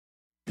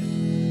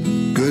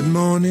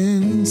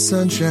morning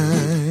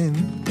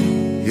sunshine.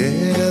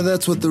 Yeah,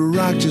 that's what The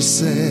Rock just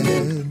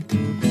said.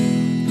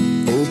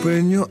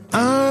 Open your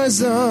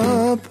eyes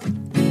up.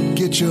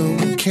 Get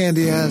your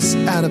candy ass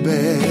out of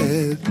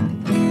bed.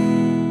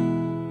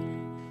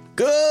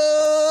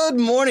 Good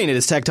morning. It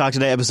is Tech Talk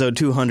Today, episode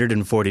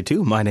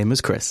 242. My name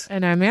is Chris.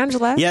 And I'm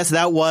Angela. Yes,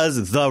 that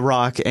was The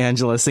Rock,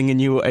 Angela, singing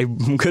you a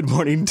good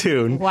morning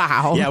tune.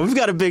 Wow. Yeah, we've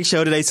got a big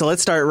show today, so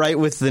let's start right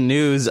with the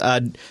news.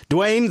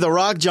 Dwayne The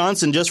Rock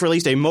Johnson just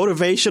released a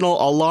motivational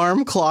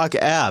alarm clock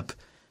app.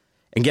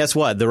 And guess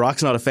what? The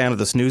Rock's not a fan of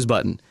the snooze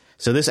button.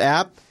 So this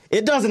app,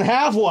 it doesn't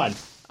have one.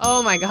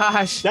 Oh, my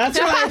gosh. That's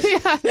right.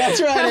 Yeah. That's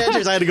right,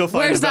 Andrews. I had to go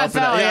find Where's that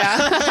fella? Yeah.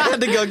 I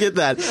had to go get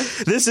that.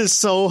 This is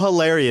so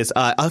hilarious.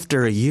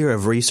 After a year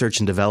of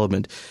research and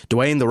development,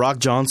 Dwayne The Rock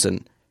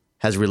Johnson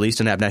has released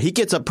an app. Now, he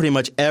gets up pretty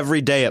much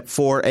every day at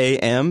 4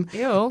 a.m.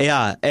 Ew.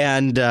 Yeah,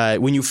 and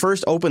when you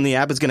first open the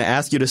app, it's going to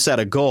ask you to set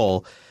a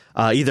goal.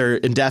 Either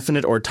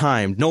indefinite or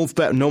timed.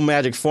 No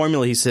magic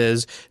formula, he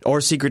says, or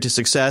secret to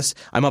success.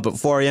 I'm up at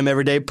 4 a.m.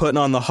 every day putting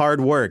on the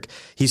hard work.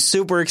 He's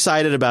super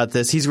excited about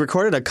this. He's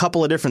recorded a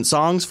couple of different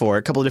songs for it,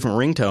 a couple of different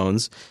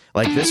ringtones,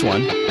 like this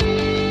one.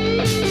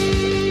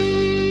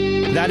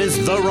 That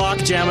is The Rock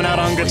jamming out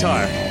on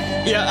guitar.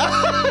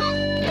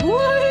 Yeah.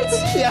 What?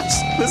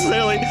 Yes, this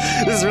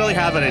is really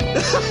happening.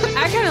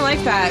 I kind of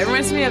like that. It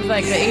reminds me of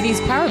like the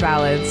 80s power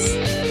ballads.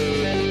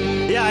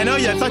 Yeah, I know.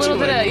 Yeah, I thought you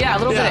would. A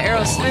little bit of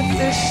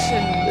Aerosmith-ish.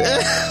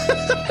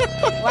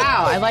 And...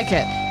 Wow, I like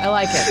it.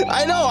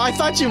 I know. I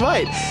thought you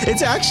might.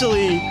 It's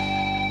actually,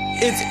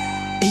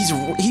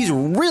 he's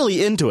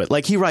really into it.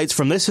 Like he writes,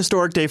 from this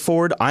historic day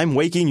forward, I'm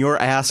waking your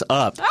ass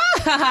up.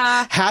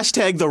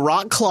 Hashtag The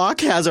Rock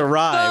Clock has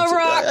arrived. The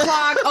Rock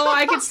Clock. Oh,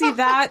 I could see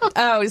that.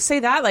 Oh,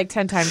 say that like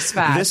 10 times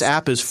fast. This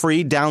app is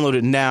free. Download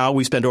it now.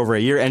 We spent over a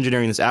year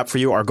engineering this app for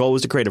you. Our goal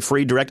was to create a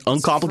free, direct,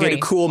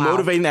 uncomplicated, cool,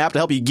 motivating app to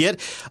help you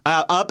get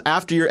up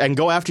and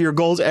go after your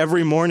goals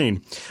every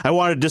morning. I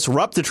want to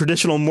disrupt the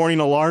traditional morning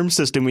alarm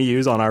system we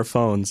use on our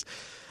phones.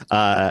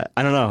 I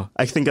don't know.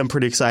 I think I'm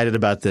pretty excited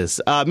about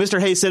this. Mr.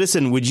 Hey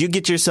Citizen, would you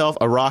get yourself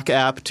a Rock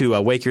app to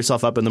wake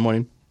yourself up in the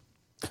morning?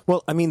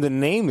 Well, I mean, the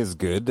name is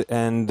good,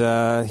 and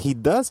he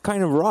does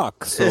kind of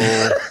rock, so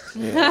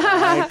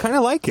I kind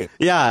of like it.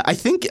 Yeah, I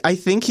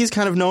think he's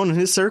kind of known in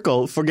his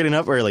circle for getting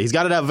up early. He's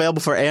got it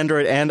available for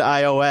Android and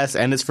iOS,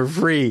 and it's for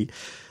free.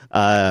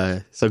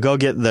 So go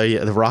get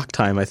the Rock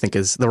time, I think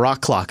is the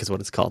Rock Clock is what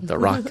it's called, the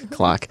Rock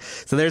Clock.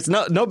 So there's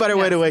no better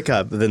way to wake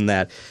up than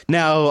that.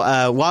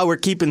 Now, while we're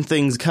keeping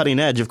things cutting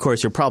edge, of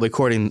course, you're probably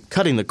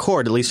cutting the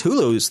cord. At least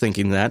Hulu is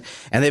thinking that,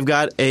 and they've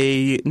got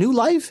a new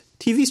live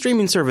TV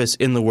streaming service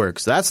in the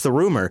works. That's the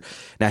rumor.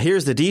 Now,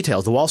 here's the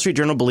details. The Wall Street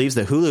Journal believes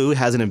that Hulu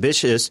has an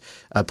ambitious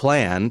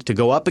plan to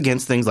go up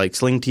against things like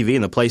Sling TV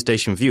and the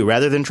PlayStation Vue.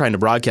 Rather than trying to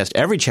broadcast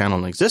every channel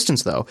in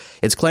existence, though,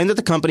 it's claimed that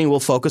the company will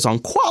focus on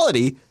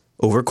quality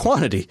over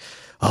quantity.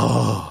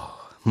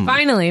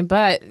 Finally,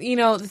 but,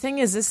 the thing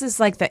is, this is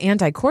like the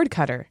anti-cord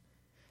cutter.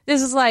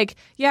 This is like,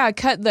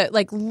 cut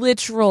the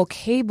literal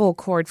cable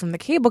cord from the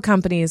cable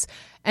companies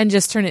and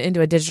just turn it into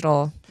a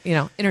digital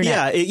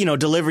internet. Yeah,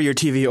 deliver your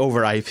TV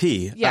over IP.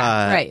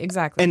 Yeah, right,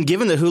 exactly. And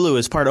given that Hulu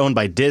is part owned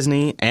by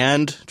Disney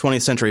and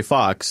 20th Century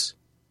Fox,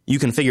 you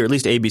can figure at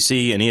least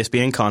ABC and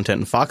ESPN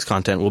content and Fox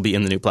content will be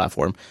in the new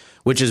platform,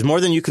 which is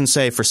more than you can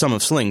say for some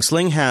of Sling.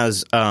 Sling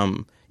has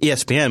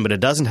ESPN, but it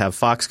doesn't have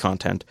Fox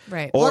content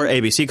or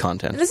ABC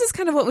content. This is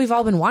kind of what we've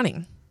all been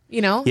wanting.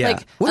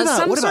 Like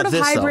some sort of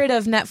hybrid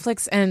of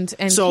Netflix and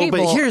so, cable.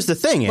 But here's the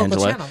thing,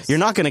 Angela. Channels. You're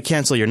not going to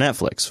cancel your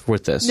Netflix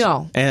with this.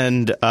 No.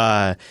 And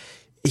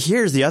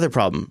here's the other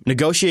problem.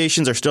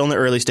 Negotiations are still in the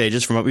early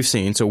stages from what we've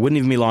seen, so it wouldn't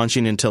even be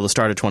launching until the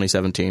start of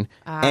 2017.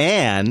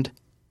 And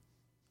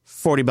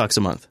 $40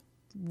 a month.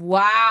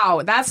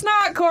 Wow. That's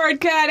not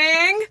cord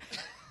cutting.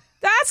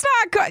 That's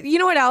not you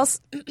know what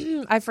else?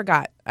 I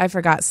forgot. I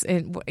forgot.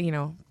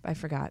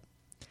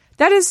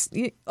 That is,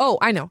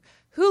 I know.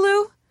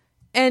 Hulu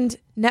and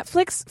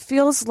Netflix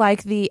feels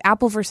like the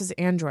Apple versus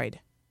Android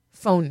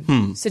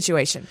phone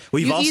situation.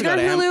 Well, you either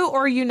Hulu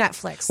or you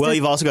Netflix. Well,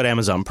 you've also got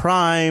Amazon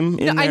Prime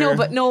in there. I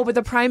know, but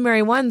the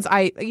primary ones,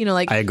 I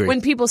agree.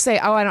 When people say,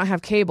 "Oh, I don't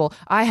have cable,"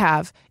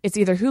 it's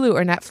either Hulu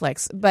or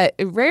Netflix. But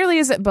rarely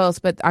is it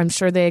both. But I'm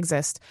sure they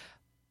exist.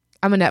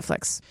 I'm a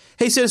Netflix.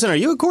 Hey, Citizen, are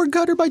you a cord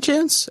cutter by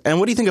chance? And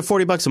what do you think of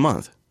 $40 a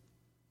month?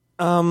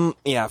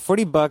 Yeah,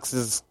 $40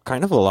 is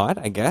kind of a lot,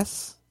 I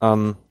guess.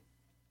 Considering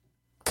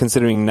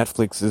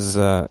Netflix is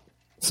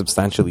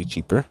substantially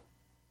cheaper.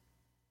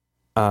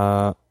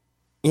 Yeah,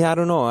 I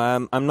don't know.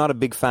 I'm not a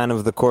big fan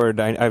of the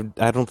cord. I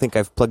don't think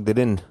I've plugged it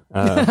in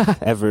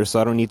ever, so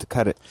I don't need to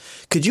cut it.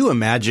 Could you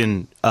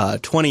imagine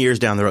 20 years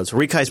down the road? So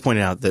Rikai's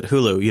pointed out that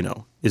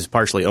Hulu, is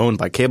partially owned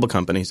by cable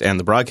companies and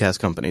the broadcast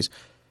companies.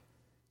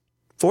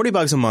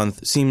 $40 a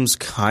month seems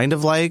kind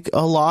of like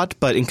a lot,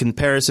 but in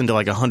comparison to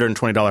like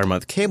 $120 a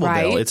month cable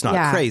bill, it's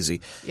not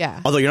crazy.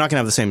 Yeah. Although you're not going to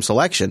have the same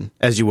selection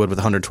as you would with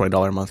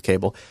 $120 a month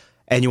cable,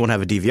 and you won't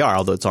have a DVR,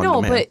 although it's on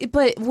demand. No,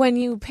 but when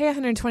you pay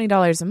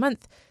 $120 a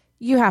month,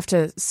 you have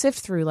to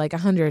sift through like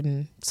 100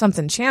 and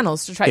something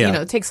channels to try.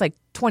 It takes like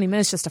 20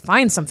 minutes just to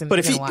find something.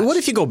 But what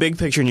if you go big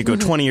picture and you go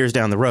 20 years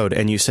down the road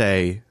and you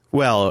say,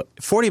 well,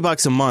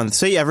 $40 a month,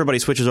 say everybody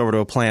switches over to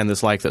a plan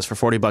that's like this for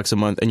 $40 a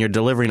month and you're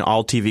delivering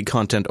all TV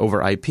content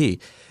over IP.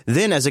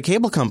 Then as a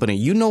cable company,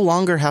 you no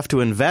longer have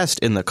to invest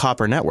in the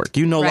copper network.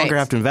 You no longer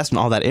have to invest in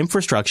all that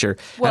infrastructure.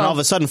 And all of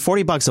a sudden,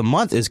 $40 a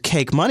month is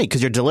cake money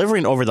because you're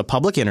delivering over the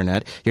public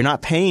internet. You're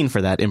not paying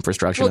for that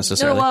infrastructure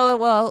necessarily.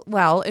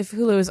 Well, if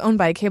Hulu is owned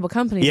by a cable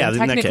company, then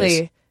technically, in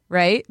that case.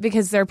 Right?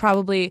 Because they're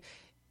probably,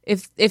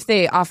 if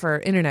they offer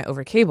internet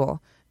over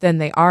cable, then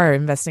they are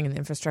investing in the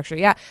infrastructure.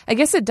 Yeah, I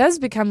guess it does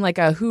become like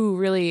a who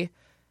really,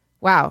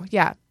 wow,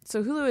 yeah.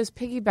 So Hulu is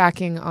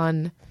piggybacking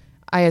on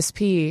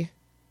ISP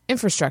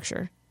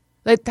infrastructure.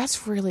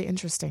 That's really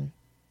interesting.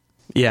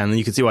 Yeah, and then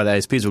you can see why the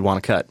ISPs would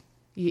want to cut.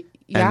 Yeah.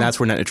 And that's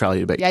where net neutrality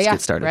debates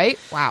get started. Right?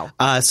 Wow.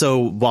 So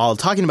while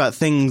talking about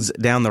things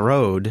down the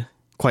road,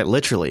 quite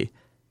literally,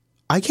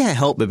 I can't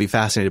help but be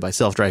fascinated by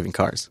self-driving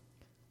cars.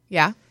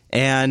 Yeah.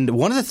 And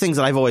one of the things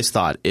that I've always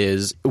thought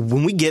is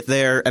when we get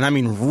there, and I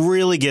mean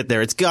really get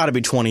there, it's got to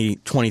be 20,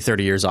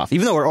 30 years off.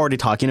 Even though we're already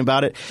talking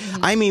about it,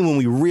 I mean when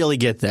we really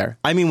get there.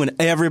 I mean when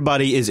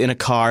everybody is in a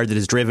car that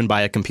is driven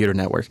by a computer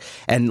network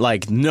and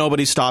like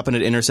nobody's stopping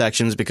at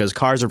intersections because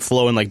cars are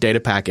flowing like data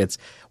packets.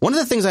 One of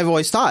the things I've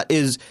always thought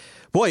is,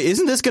 boy,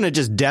 isn't this going to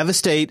just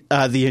devastate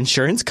the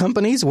insurance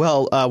companies?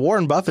 Well,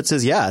 Warren Buffett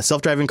says, yeah,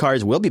 self-driving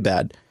cars will be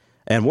bad.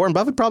 And Warren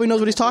Buffett probably knows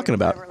what he's talking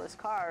about. Driverless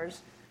cars.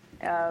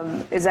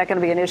 Is that going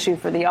to be an issue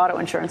for the auto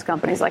insurance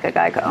companies like a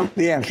Geico?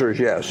 The answer is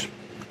yes.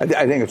 I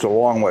think it's a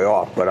long way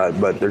off,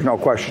 but there's no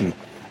question.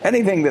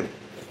 Anything that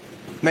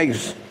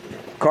makes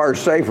cars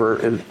safer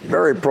is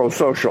very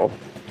pro-social,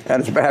 and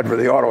it's bad for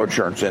the auto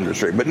insurance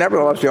industry. But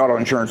nevertheless, the auto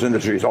insurance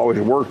industry has always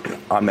worked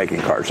on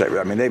making cars safer.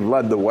 I mean, they've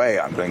led the way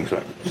on things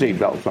like seat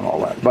belts and all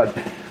that. But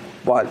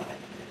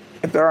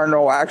if there are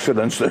no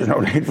accidents, there's no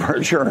need for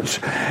insurance.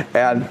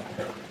 And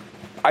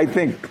I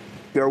think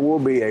there will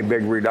be a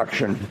big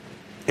reduction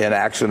in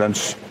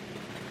accidents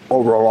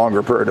over a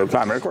longer period of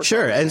time. And of course,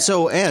 sure. And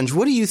so, Ange,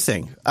 what do you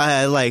think?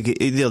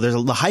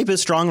 The hype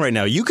is strong right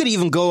now. You could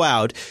even go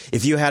out,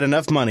 if you had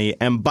enough money,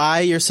 and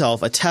buy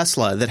yourself a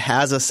Tesla that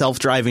has a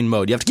self-driving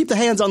mode. You have to keep the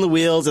hands on the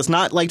wheels. It's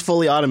not like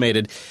fully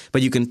automated,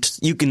 but you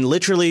can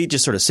literally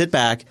just sort of sit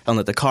back and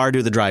let the car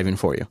do the driving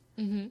for you.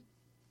 Mm-hmm.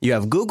 You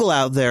have Google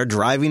out there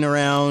driving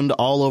around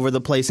all over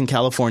the place in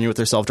California with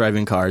their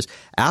self-driving cars.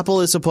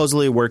 Apple is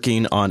supposedly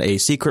working on a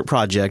secret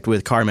project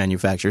with car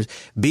manufacturers.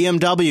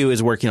 BMW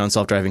is working on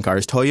self-driving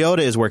cars. Toyota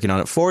is working on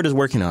it. Ford is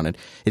working on it.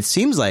 It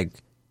seems like,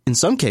 in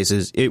some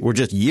cases, we're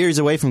just years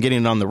away from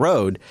getting it on the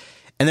road.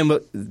 And then,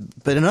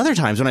 but in other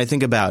times, when I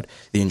think about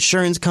the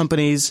insurance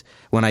companies,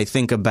 when I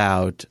think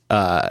about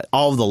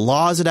all of the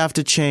laws that have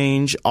to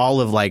change, all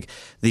of like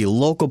the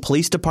local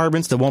police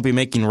departments that won't be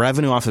making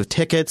revenue off of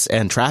tickets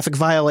and traffic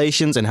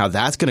violations, and how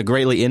that's going to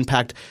greatly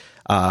impact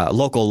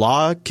local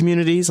law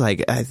communities,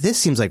 like this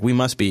seems like we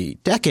must be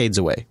decades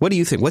away. What do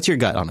you think? What's your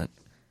gut on it?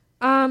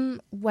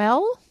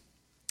 Well,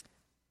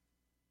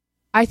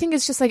 I think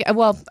it's just like,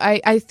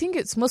 I think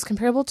it's most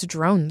comparable to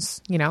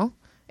drones, you know?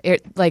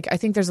 I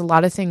think there's a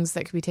lot of things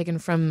that could be taken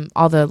from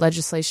all the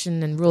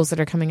legislation and rules that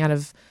are coming out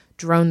of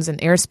drones and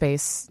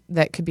airspace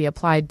that could be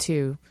applied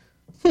to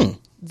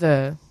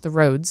the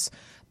roads.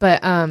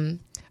 But I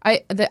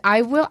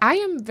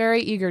am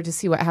very eager to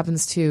see what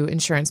happens to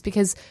insurance,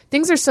 because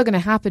things are still going to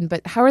happen,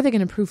 but how are they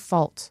going to prove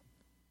fault?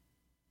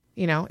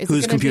 You know,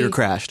 whose computer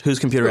crashed? Whose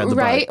computer had the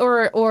bug? Right?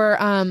 Or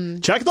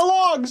check the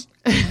logs.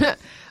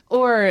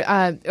 or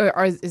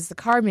is the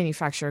car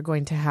manufacturer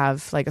going to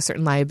have like a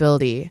certain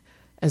liability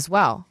as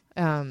well?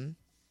 Daredevil,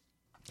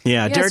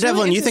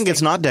 really, and you think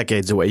it's not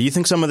decades away? You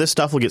think some of this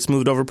stuff will get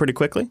smoothed over pretty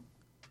quickly?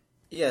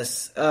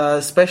 Yes,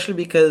 especially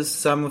because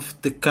some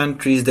of the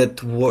countries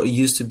that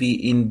used to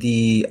be in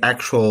the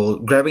actual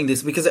grabbing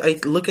this, because I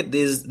look at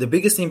this, the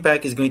biggest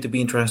impact is going to be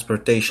in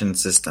transportation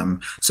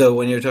system. So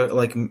when you're talking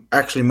like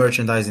actually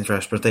merchandising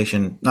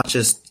transportation, not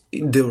just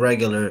the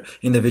regular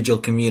individual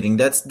commuting,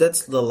 that's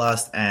the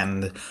last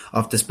end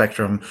of the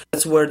spectrum.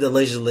 That's where the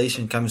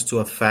legislation comes to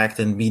effect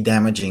and be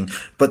damaging.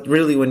 But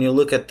really, when you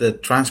look at the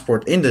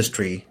transport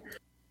industry,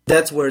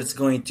 that's where it's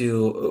going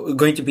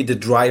to be the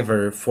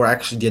driver for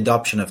actually the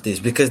adoption of this,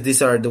 because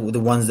these are the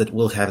ones that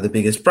will have the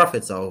biggest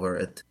profits over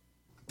it.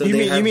 So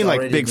you mean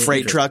like big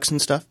freight trucks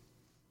and stuff?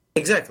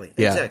 Exactly.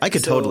 Yeah, exactly.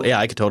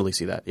 I could totally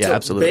see that. Yeah, so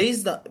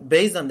absolutely.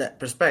 Based on that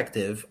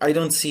perspective, I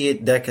don't see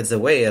it decades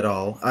away at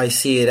all. I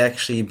see it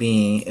actually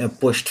being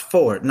pushed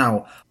forward.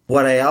 Now,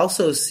 what I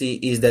also see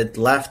is that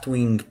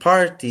left-wing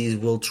parties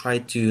will try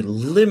to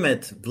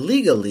limit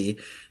legally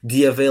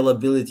the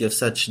availability of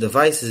such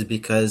devices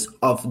because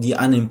of the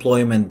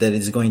unemployment that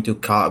is going to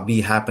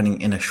be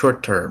happening in a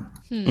short term.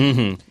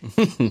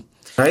 Mm-hmm.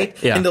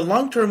 Right? Yeah. In the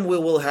long term, we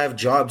will have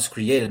jobs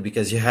created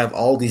because you have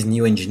all these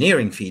new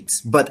engineering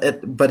feats. But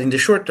in the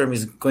short term,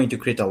 it's going to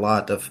create a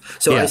lot of...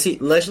 So I see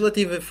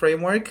legislative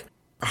framework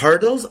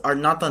hurdles are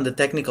not on the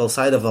technical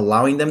side of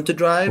allowing them to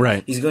drive.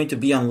 Right. It's going to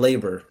be on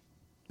labor.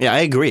 Yeah, I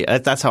agree.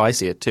 That's how I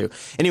see it, too.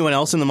 Anyone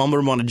else in the mumble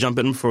room want to jump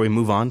in before we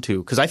move on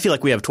to? Because I feel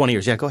like we have 20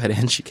 years. Yeah, go ahead,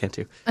 and she can,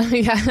 too.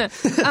 Yeah.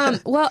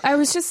 Well, I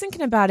was just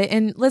thinking about it,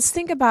 and let's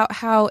think about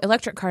how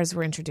electric cars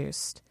were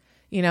introduced.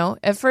 You know,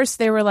 at first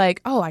they were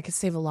like, oh, I could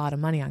save a lot of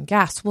money on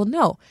gas. Well,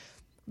 no.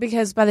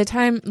 Because by the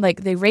time,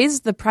 like, they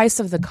raise the price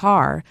of the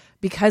car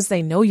because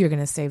they know you're going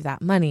to save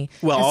that money.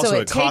 Well, and also so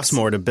it costs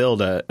more to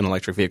build an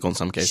electric vehicle in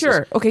some cases.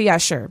 Sure. Okay, yeah,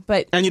 sure.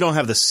 And you don't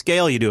have the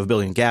scale you do of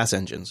building gas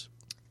engines.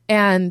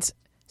 And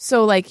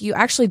so, like, you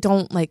actually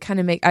don't, like, kind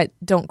of make,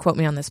 don't quote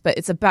me on this, but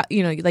it's about,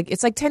 you know, like,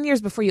 it's like 10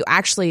 years before you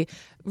actually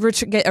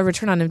get a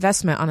return on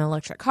investment on an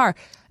electric car.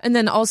 And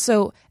then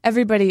also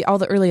everybody, all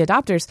the early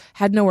adopters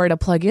had nowhere to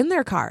plug in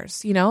their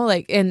cars, you know,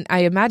 like, and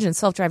I imagine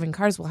self-driving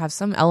cars will have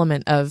some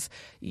element of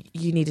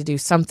you need to do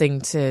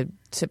something to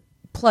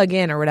plug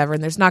in or whatever.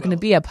 And there's not going to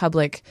be a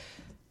public.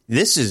 And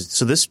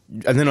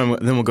then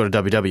we'll go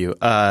to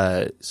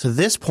WW. So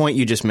this point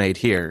you just made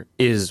here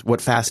is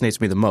what fascinates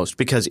me the most,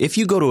 because if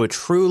you go to a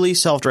truly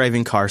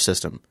self-driving car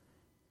system,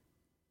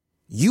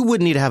 you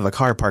wouldn't need to have a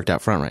car parked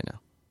out front right now.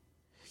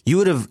 You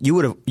would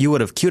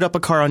have queued up a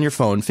car on your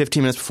phone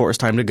 15 minutes before it's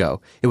time to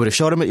go. It would have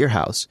showed them at your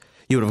house.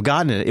 You would have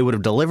gotten it. It would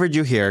have delivered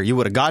you here. You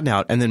would have gotten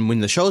out, and then when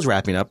the show's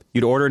wrapping up,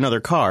 you'd order another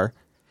car,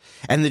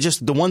 and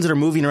the ones that are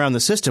moving around the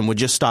system would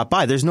just stop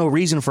by. There's no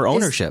reason for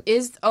ownership.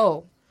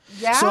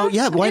 Yeah. So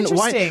yeah, why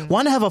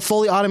not have a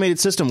fully automated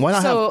system? Why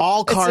not have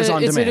all cars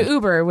on demand? It's an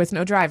Uber with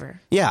no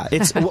driver. Yeah,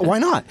 it's why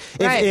not?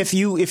 Right. If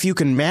you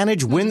can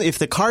manage if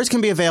the cars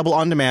can be available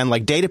on demand,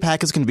 like data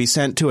packets can be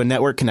sent to a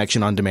network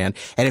connection on demand,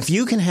 and if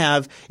you can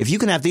have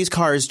these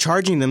cars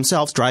charging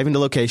themselves, driving to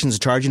locations,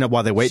 charging up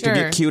while they wait to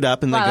get queued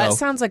up and they go. That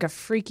sounds like a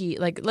freaky.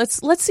 Like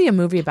let's see a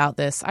movie about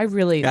this. I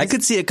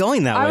could see it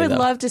going that way. I would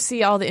love to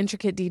see all the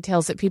intricate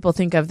details that people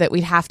think of that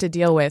we'd have to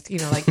deal with. You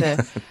know, like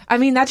I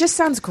mean, that just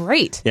sounds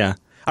great. Yeah.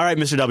 All right,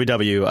 Mr.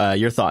 WW,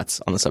 your thoughts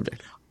on the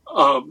subject?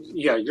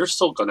 Yeah, you're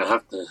still going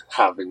to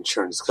have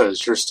insurance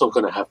because you're still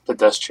going to have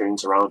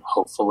pedestrians around,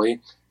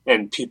 hopefully,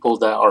 and people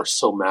that are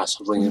so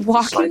massively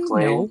into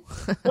cycling.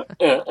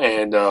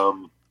 And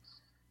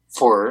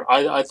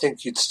I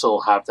think you'd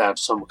still have to have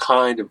some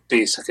kind of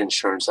basic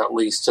insurance at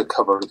least to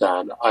cover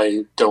that.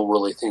 I don't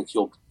really think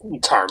you'll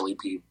entirely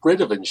be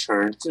rid of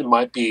insurance. It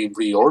might be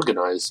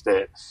reorganized,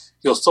 but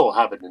you'll still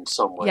have it in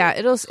some way. Yeah,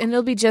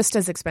 it'll be just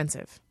as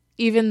expensive.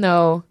 Even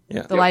though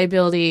the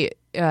liability,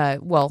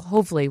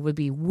 hopefully would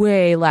be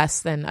way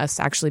less than us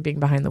actually being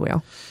behind the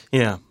wheel.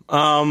 Yeah.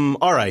 All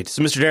right.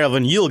 So, Mr.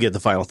 Darrelvin, you'll get the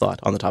final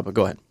thought on the topic.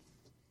 Go ahead.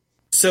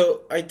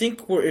 So I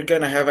think we're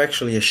going to have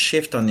actually a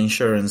shift on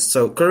insurance.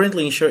 So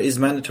currently insurance is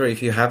mandatory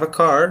if you have a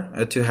car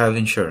to have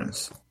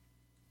insurance,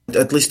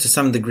 at least to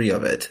some degree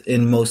of it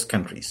in most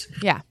countries.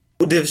 Yeah.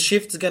 The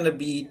shift is going to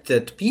be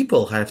that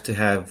people have to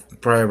have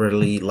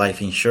primarily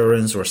life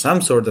insurance or some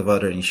sort of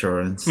other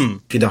insurance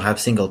if you don't have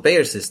single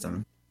payer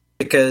system.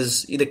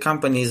 Because the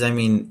companies, I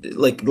mean,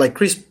 like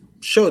Chris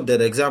showed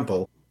that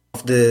example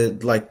of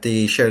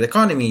the shared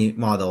economy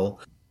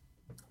model.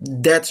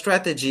 That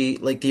strategy,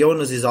 like the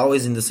onus is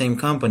always in the same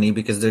company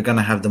because they're going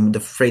to have the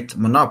freight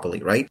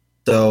monopoly, right?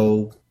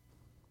 So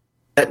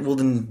that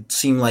wouldn't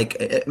seem like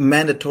a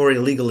mandatory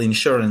legal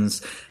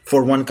insurance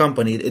for one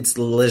company. It's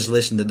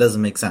legislation that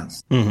doesn't make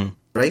sense,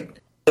 right?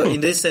 So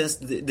in this sense,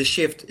 the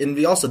shift, and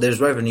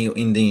there's revenue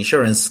in the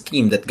insurance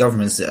scheme that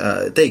governments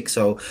take.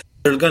 So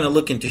they're going to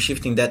look into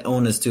shifting that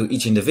onus to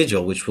each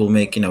individual, which will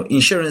make,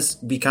 insurance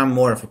become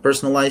more of a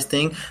personalized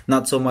thing,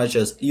 not so much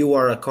as you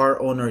are a car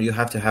owner, you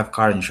have to have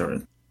car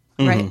insurance.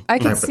 Right. I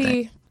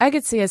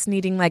could see us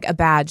needing like a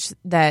badge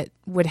that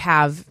would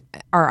have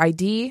our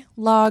ID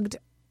logged.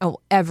 Oh,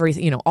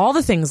 everything, all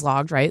the things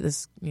logged, right?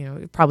 This,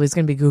 probably is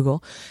going to be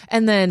Google.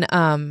 And then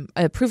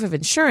a proof of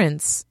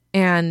insurance.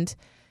 And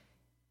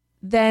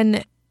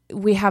then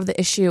we have the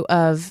issue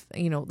of,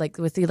 like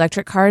with the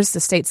electric cars, the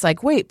state's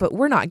like, wait, but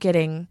we're not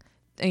getting,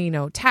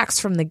 tax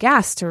from the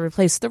gas to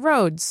replace the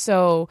roads.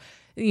 So,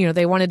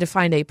 they wanted to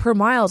find a per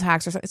mile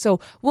tax or something. So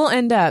we'll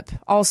end up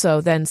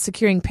also then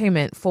securing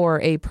payment for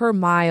a per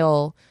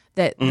mile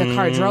that the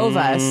car drove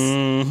us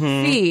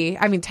fee.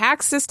 I mean,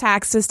 taxes,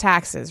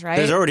 right?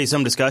 There's already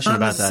some discussion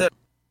about that.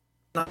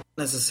 Not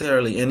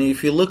necessarily. And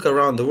if you look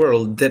around the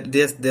world,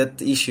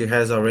 that issue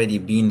has already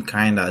been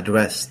kind of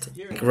addressed.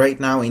 Like right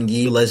now in the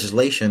EU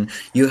legislation,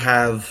 you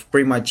have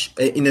pretty much,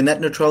 in the net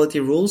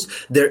neutrality rules,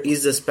 there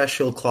is a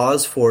special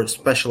clause for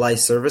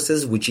specialized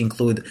services, which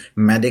include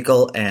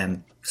medical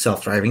and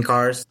self-driving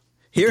cars.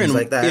 Here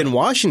in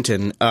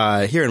Washington,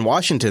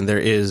 there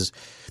is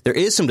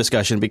some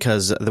discussion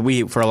because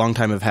we, for a long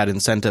time, have had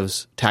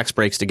incentives, tax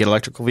breaks to get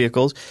electrical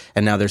vehicles,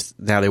 and now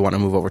they want to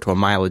move over to a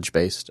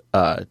mileage-based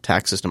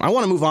tax system. I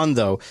want to move on,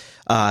 though,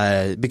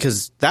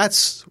 because I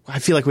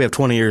feel like we have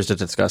 20 years to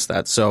discuss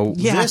that. So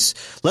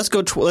let's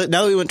go,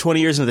 now that we went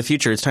 20 years into the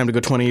future, it's time to go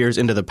 20 years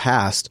into the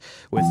past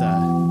with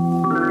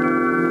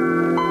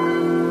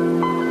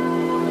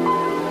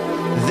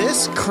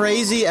this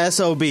crazy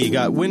SOB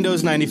got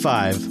Windows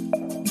 95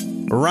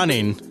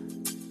 running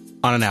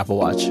on an Apple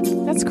Watch.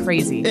 That's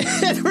crazy.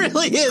 It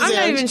really is. I'm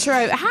not even sure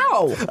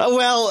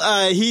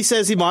how. He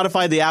says he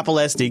modified the Apple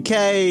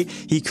SDK.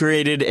 He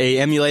created a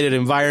emulated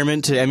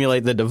environment to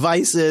emulate the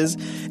devices.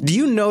 Do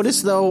you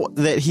notice, though,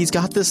 that he's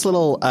got this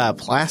little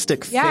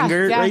plastic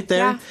finger right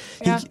there?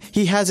 Yeah.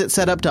 He has it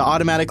set up to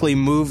automatically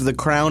move the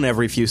crown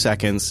every few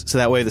seconds, so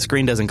that way the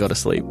screen doesn't go to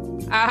sleep.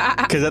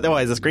 Because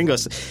otherwise the screen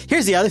goes...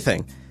 Here's the other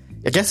thing.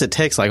 I guess it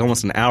takes like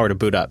almost an hour to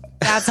boot up.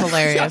 That's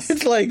hilarious.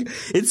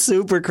 It's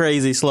super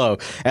crazy slow.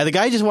 And the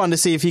guy just wanted to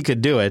see if he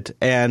could do it.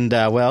 And,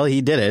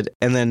 he did it.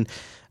 And then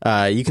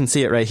you can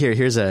see it right here.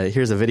 Here's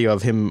a video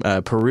of him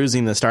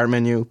perusing the start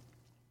menu.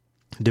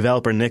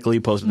 Developer Nick Lee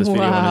posted this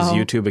video on his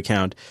YouTube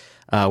account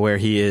where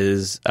he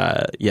is,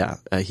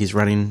 he's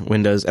running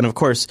Windows. And, of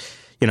course...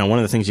 one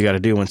of the things you got to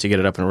do once you get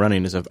it up and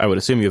running is, I would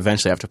assume you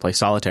eventually have to play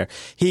solitaire.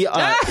 He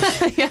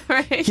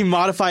he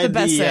modified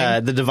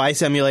the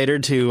device emulator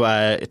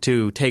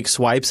to take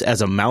swipes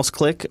as a mouse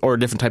click or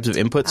different types of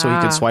input, so he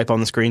could swipe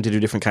on the screen to do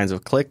different kinds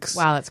of clicks.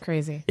 Wow, that's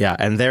crazy. Yeah,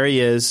 and there he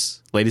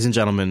is, ladies and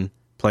gentlemen,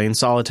 playing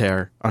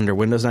solitaire under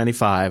Windows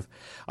 95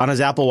 on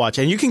his Apple Watch.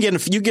 And you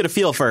get a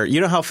feel for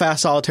how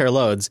fast solitaire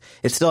loads.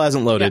 It still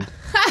hasn't loaded.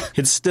 Yeah.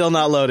 It's still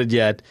not loaded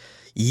yet.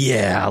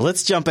 Yeah,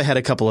 let's jump ahead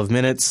a couple of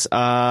minutes.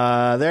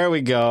 There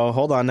we go.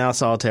 Hold on now.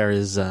 Solitaire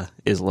is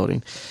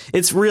loading.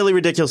 It's really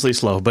ridiculously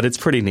slow, but it's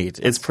pretty neat.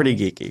 It's pretty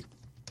geeky.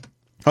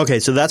 Okay,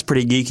 so that's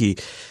pretty geeky.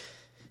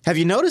 Have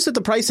you noticed that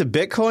the price of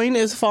Bitcoin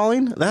is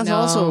falling? That's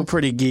also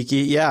pretty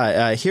geeky.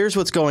 Yeah, here's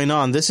what's going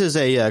on. This is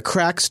a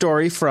crack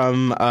story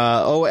from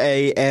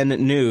OAN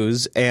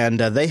News,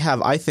 and they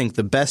have, I think,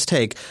 the best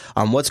take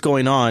on what's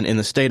going on in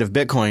the state of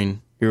Bitcoin.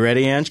 You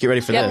ready, Ange? Get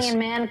ready for this. Alien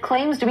man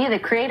claims to be the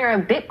creator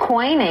of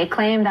Bitcoin, a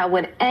claim that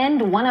would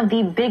end one of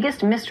the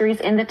biggest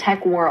mysteries in the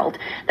tech world.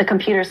 The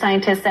computer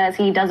scientist says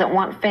he doesn't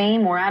want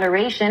fame or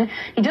adoration.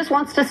 He just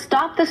wants to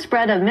stop the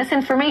spread of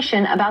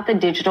misinformation about the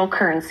digital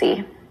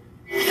currency.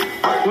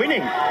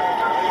 Winning,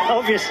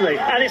 obviously.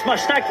 And it's my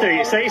stag do,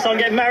 you see, so I'm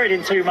getting married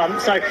in 2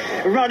 months, so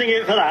running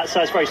it for that,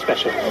 so it's very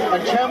special.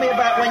 And tell me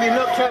about when you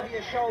looked over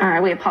your shoulder. All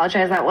right, we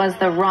apologize. That was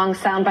the wrong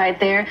soundbite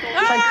there.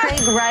 But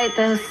Craig Wright,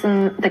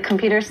 the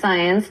computer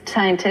scientist,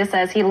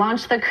 says he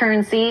launched the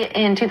currency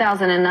in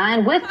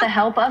 2009 with the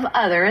help of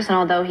others. And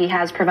although he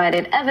has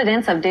provided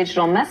evidence of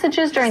digital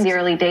messages during the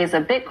early days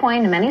of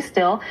Bitcoin, many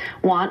still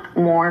want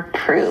more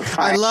proof.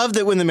 I love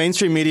that when the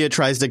mainstream media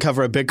tries to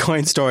cover a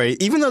Bitcoin story,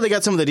 even though they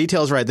got some of the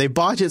details right, they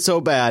botch it so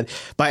bad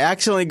by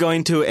accidentally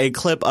going to a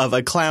clip of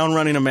a clown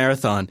running a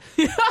marathon.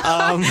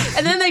 And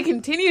then they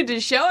continued to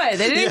show it.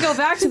 They didn't go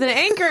back to the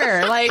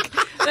anchor.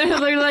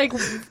 They're like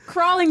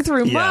crawling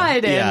through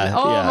mud.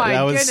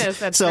 And goodness,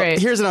 that's so great.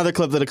 Here's another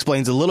clip that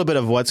explains a little bit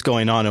of what's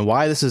going on and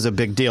why this is a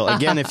big deal.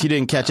 Again, if you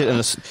didn't catch it,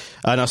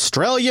 an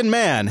Australian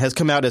man has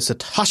come out as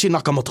Satoshi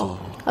Nakamoto.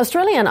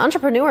 Australian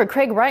entrepreneur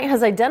Craig Wright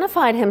has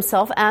identified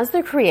himself as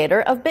the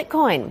creator of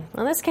Bitcoin.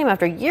 Now, this came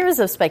after years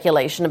of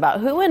speculation about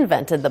who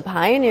invented the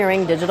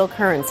pioneering digital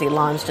currency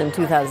launched in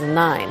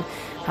 2009.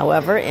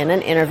 However, in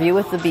an interview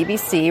with the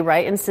BBC,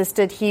 Wright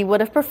insisted he would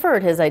have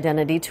preferred his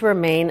identity to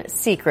remain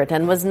secret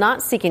and was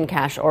not seeking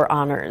cash or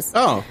honors.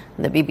 Oh.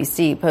 The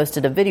BBC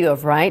posted a video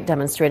of Wright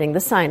demonstrating the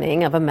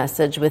signing of a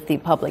message with the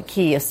public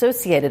key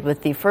associated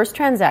with the first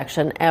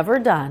transaction ever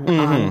done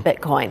on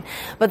Bitcoin.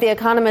 But The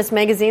Economist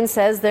magazine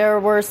says there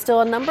were still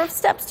a number of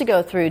steps to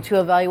go through to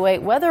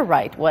evaluate whether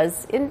Wright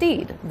was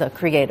indeed the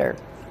creator.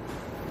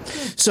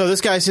 So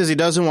this guy says he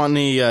doesn't want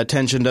any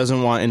attention,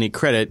 doesn't want any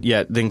credit,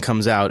 yet then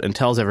comes out and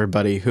tells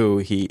everybody who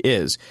he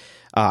is.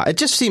 It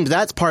just seems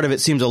that's part of it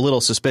seems a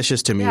little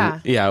suspicious to me.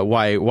 Yeah.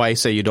 Why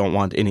say you don't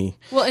want any?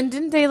 Well, and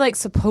didn't they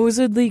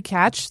supposedly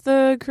catch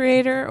the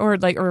creator or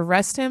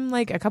arrest him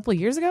a couple of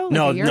years ago?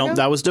 No,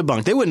 that was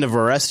debunked. They wouldn't have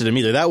arrested him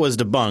either. That was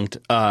debunked.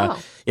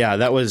 Yeah,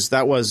 that was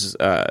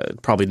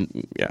probably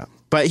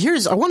But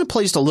I want to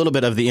play just a little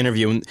bit of the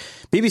interview. And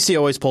BBC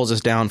always pulls us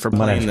down for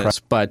playing this,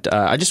 but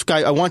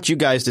I want you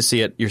guys to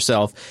see it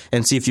yourself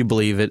and see if you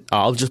believe it.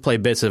 I'll just play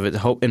bits of it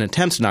in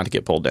attempts not to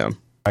get pulled down.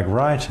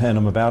 Right, and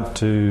I'm about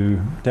to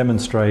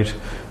demonstrate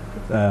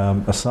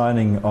a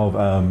signing of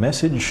a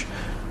message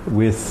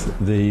with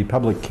the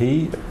public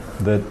key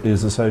that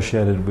is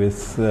associated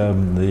with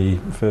the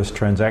first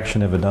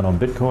transaction ever done on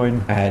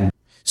Bitcoin. And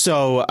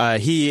so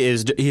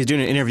he's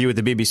doing an interview with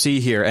the BBC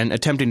here and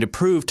attempting to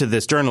prove to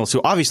this journalist,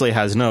 who obviously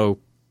has no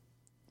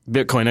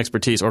Bitcoin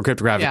expertise or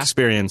cryptographic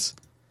experience.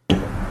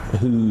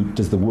 Who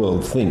does the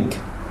world think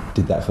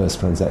did that first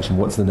transaction?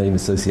 What's the name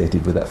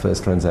associated with that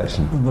first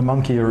transaction? The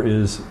monkeyer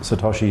is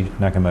Satoshi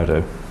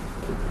Nakamoto.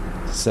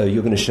 So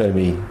you're going to show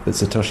me that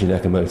Satoshi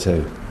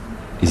Nakamoto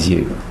is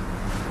you?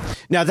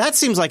 Now that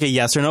seems like a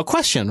yes or no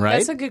question, right?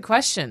 That's a good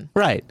question.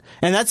 Right.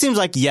 And that seems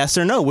like yes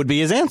or no would be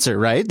his answer,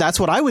 right? That's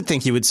what I would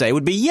think he would say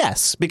would be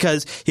yes,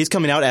 because he's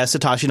coming out as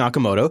Satoshi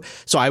Nakamoto.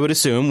 So I would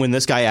assume when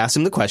this guy asked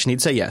him the question,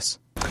 he'd say yes.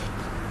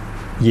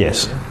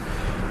 Yes.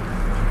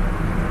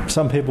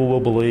 Some people will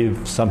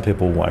believe, some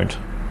people won't.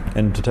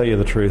 And to tell you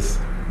the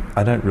truth,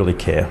 I don't really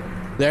care.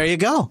 There you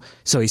go.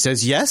 So he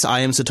says, yes,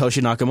 I am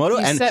Satoshi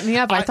Nakamoto. He set me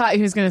up. I thought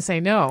he was going to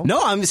say no.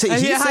 No, I'm saying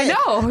I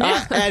know.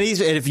 Yeah. And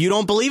if you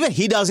don't believe it,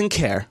 he doesn't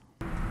care.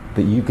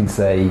 But you can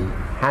say,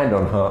 hand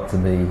on heart to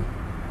me,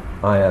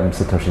 I am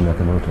Satoshi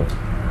Nakamoto.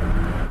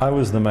 I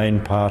was the main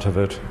part of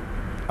it.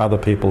 Other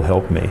people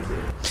helped me.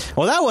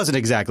 Well, that wasn't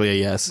exactly a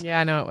yes.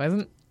 Yeah, no, it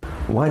wasn't.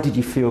 Why did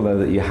you feel, though,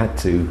 that you had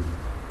to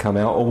come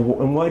out,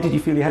 and why did you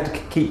feel you had to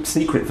keep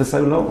secret for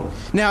so long?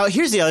 Now,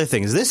 here's the other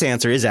thing, is this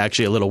answer is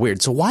actually a little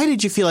weird. So why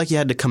did you feel like you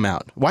had to come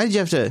out? Why did you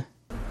have to...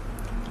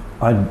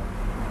 I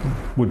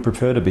would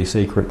prefer to be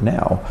secret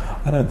now.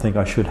 I don't think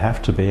I should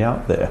have to be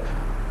out there.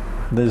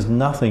 There's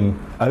nothing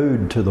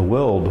owed to the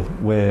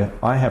world where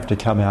I have to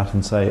come out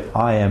and say,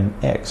 I am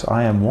X,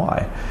 I am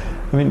Y.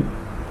 I mean,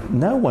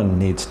 no one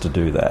needs to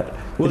do that.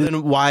 Well,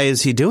 then why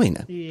is he doing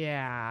it?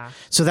 Yeah.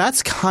 So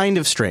that's kind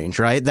of strange,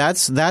 right?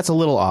 That's a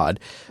little odd.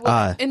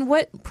 And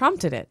what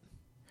prompted it?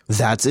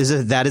 I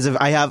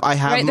have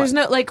right. There's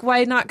no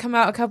why not come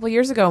out a couple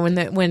years ago when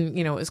it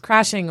was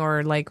crashing,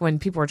 or when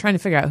people were trying to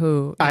figure out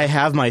who. I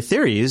have my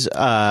theories.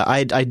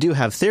 I do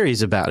have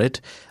theories about it,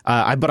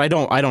 but I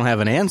don't have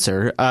an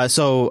answer.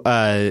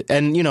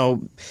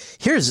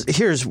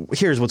 Here's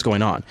what's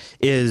going on.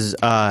 Is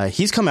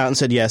he's come out and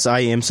said, yes, I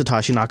am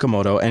Satoshi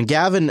Nakamoto, and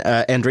Gavin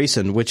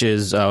Andresen, which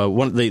is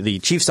one of the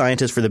chief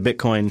scientist for the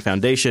Bitcoin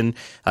Foundation,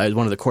 is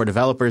one of the core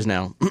developers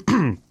now.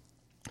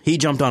 He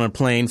jumped on a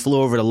plane,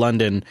 flew over to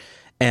London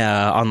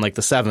on the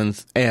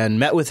 7th, and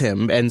met with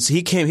him. And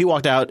he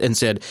walked out and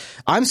said,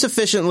 "I'm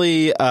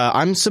sufficiently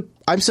convinced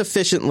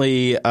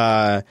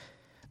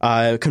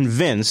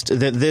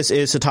that this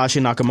is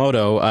Satoshi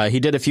Nakamoto. He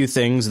did a few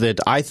things that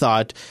I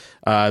thought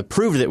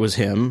proved that it was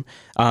him.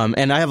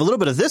 And I have a little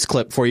bit of this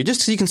clip for you, just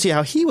so you can see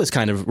how he was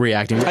kind of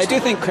reacting. I do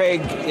think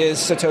Craig is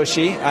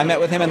Satoshi. I met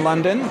with him in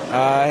London.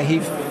 He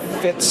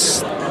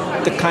fits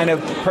the kind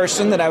of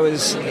person that I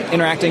was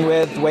interacting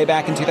with way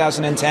back in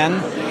 2010,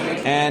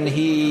 and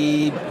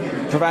he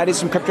provided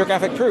some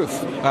cryptographic proof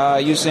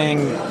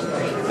using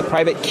the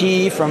private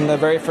key from the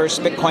very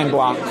first Bitcoin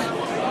block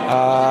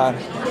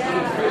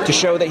to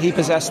show that he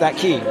possessed that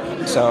key.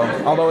 So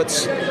although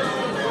it's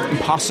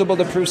impossible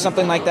to prove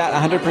something like that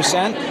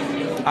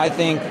 100%, I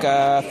think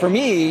for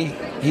me,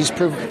 he's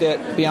proved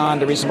it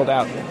beyond a reasonable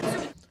doubt.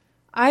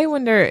 I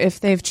wonder if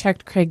they've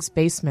checked Craig's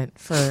basement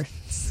for...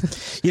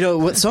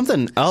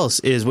 Something else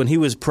is when he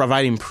was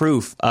providing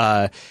proof,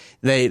 the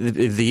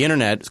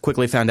internet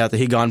quickly found out that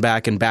he'd gone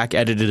back and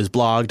back-edited his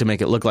blog to make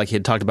it look like he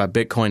had talked about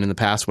Bitcoin in the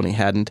past when he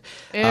hadn't.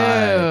 Ew,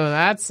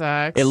 that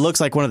sucks. It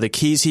looks like one of the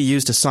keys he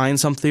used to sign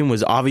something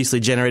was obviously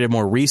generated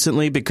more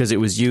recently because it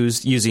was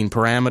used using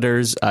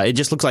parameters. It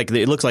just looks like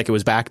it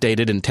was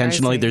backdated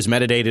intentionally. There's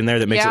metadata in there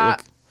that makes it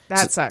look...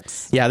 That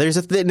sucks. Yeah, there's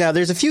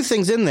a few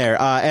things in there,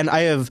 and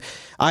I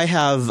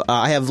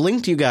have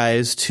linked you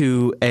guys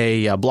to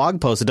a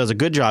blog post that does a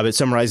good job. It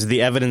summarizes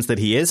the evidence that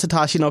he is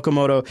Satoshi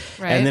Nakamoto,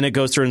 and then it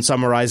goes through and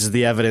summarizes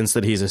the evidence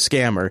that he's a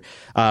scammer.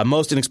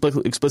 Most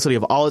explicitly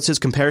of all, it says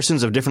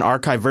comparisons of different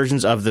archive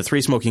versions of the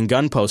Three Smoking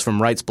Gun post from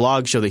Wright's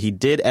blog show that he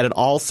did edit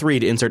all three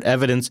to insert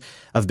evidence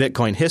of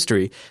Bitcoin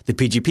history. The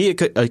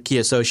PGP key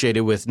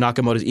associated with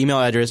Nakamoto's email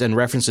address and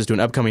references to an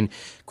upcoming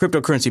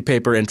cryptocurrency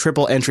paper and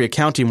triple entry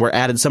accounting were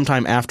added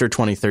sometime after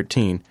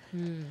 2013.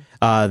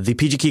 The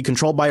PG key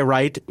controlled by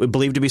Wright,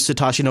 believed to be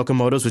Satoshi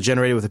Nakamoto's, was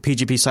generated with a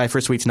PGP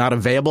cipher suites not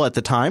available at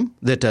the time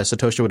that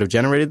Satoshi would have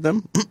generated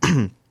them.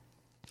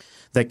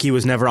 That key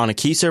was never on a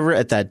key server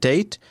at that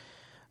date.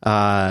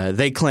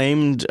 They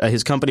claimed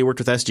his company worked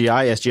with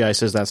SGI. SGI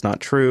says that's not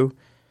true.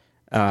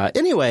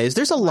 Anyways,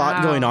 there's a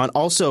lot going on.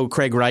 Also,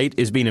 Craig Wright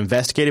is being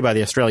investigated by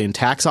the Australian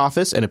Tax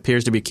Office and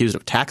appears to be accused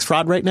of tax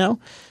fraud right now.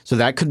 So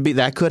that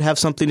could have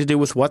something to do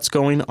with what's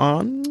going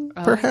on,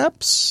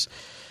 perhaps.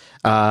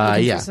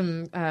 For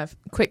some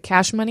quick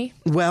cash money?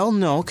 Well,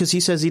 no, because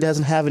he says he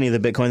doesn't have any of the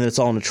Bitcoin, that it's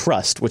all in a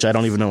trust, which I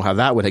don't even know how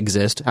that would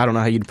exist. I don't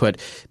know how you'd put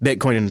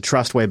Bitcoin in a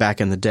trust way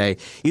back in the day.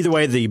 Either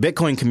way, the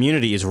Bitcoin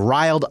community is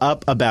riled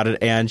up about it,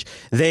 and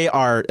they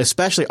are,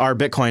 especially our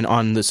Bitcoin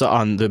on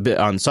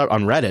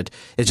Reddit,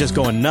 is just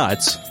going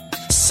nuts.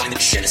 Sign the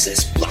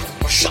Genesis block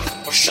or shut.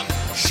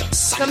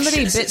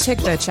 Somebody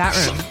bit-ticked the chat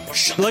room.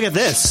 Look at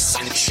this.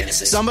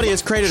 Somebody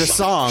has created a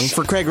song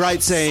for Craig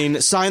Wright saying,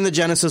 sign the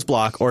Genesis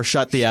block or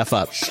shut the F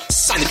up.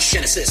 Sign the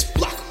Genesis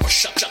block or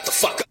shut the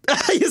fuck up.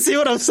 You see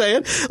what I'm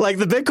saying?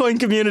 The Bitcoin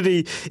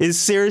community is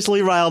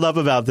seriously riled up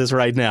about this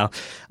right now.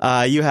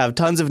 You have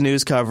tons of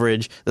news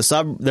coverage. Their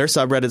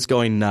subreddit's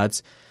going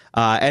nuts.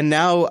 And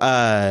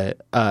now...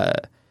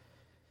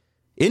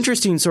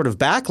 interesting sort of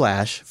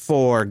backlash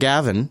for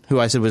Gavin, who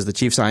I said was the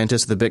chief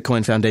scientist of the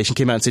Bitcoin Foundation,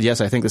 came out and said, yes,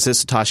 I think this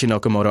is Satoshi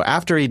Nakamoto.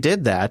 After he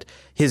did that,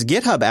 his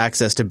GitHub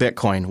access to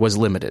Bitcoin was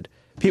limited.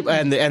 People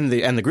and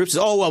the group says,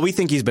 oh, well, we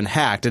think he's been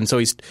hacked, and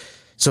so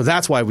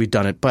that's why we've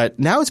done it. But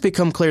now it's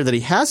become clear that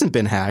he hasn't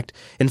been hacked.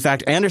 In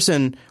fact,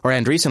 Andresen,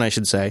 I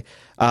should say,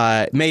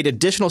 made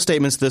additional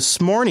statements this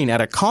morning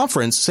at a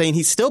conference saying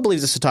he still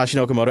believes it's Satoshi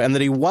Nakamoto and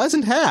that he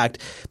wasn't hacked,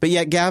 but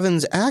yet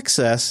Gavin's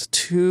access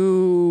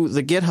to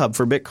the GitHub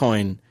for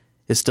Bitcoin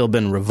has still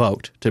been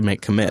revoked to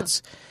make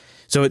commits.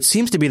 So it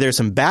seems to be there's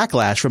some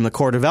backlash from the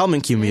core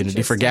development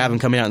community for Gavin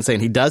coming out and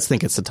saying he does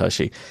think it's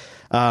Satoshi.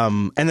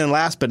 And then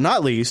last but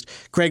not least,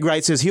 Craig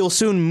Wright says he'll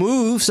soon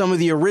move some of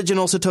the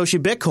original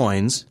Satoshi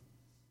Bitcoins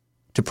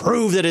to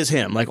prove that it's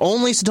him. Like,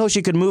 only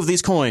Satoshi could move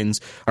these coins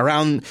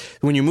around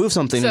when you move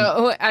something.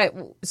 So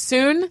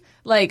soon?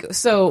 Like,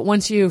 so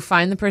once you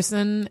find the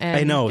person and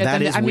I know,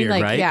 that is weird,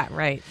 right? Yeah,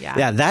 right. Yeah.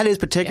 Yeah, that is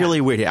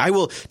particularly weird.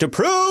 To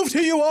prove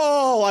to you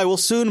all, I will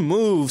soon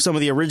move some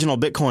of the original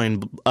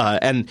Bitcoin.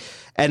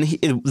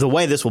 The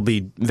way this will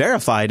be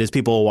verified is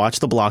people will watch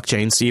the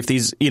blockchain, see if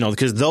these,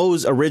 because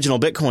those original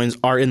Bitcoins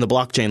are in the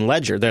blockchain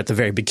ledger. They're at the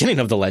very beginning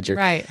of the ledger.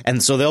 Right.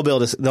 And so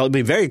they'll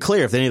be very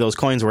clear if any of those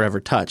coins were ever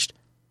touched.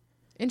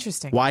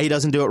 Interesting. Why he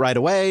doesn't do it right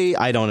away,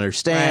 I don't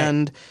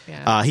understand. Right.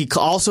 Yeah. He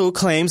also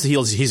claims that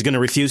he's going to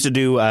refuse to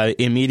do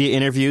immediate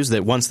interviews,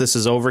 that once this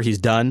is over, he's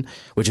done,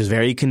 which is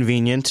very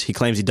convenient. He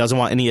claims he doesn't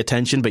want any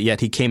attention, but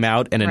yet he came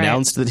out and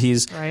announced that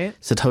he's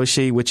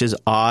Satoshi, which is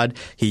odd.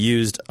 He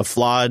used a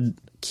flawed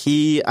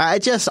key.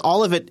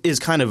 All of it is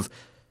kind of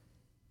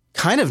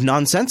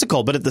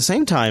nonsensical, but at the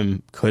same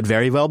time could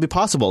very well be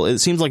possible. It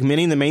seems like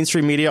many in the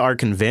mainstream media are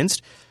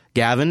convinced.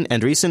 Gavin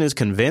Andresen is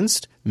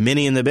convinced.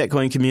 Many in the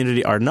Bitcoin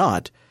community are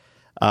not.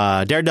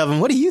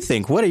 Daredevil, what do you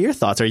think? What are your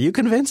thoughts? Are you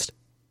convinced?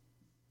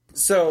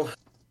 So,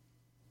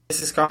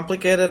 this is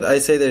complicated. I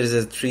say there's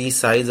a three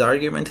sides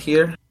argument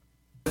here.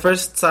 The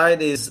first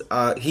side is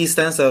his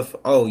stance of,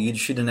 you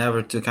shouldn't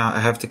ever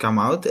have to come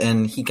out,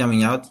 and he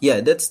coming out.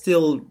 Yeah, that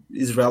still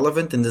is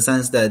relevant in the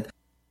sense that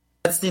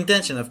that's the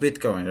intention of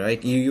Bitcoin,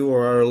 right? You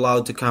are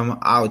allowed to come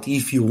out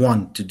if you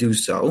want to do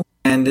so.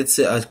 And it's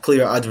a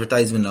clear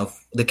advertisement of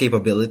the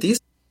capabilities.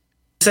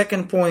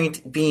 Second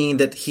point being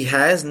that he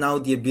has now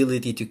the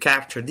ability to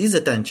capture this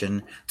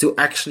attention to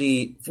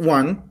actually,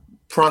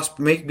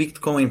 make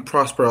Bitcoin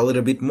prosper a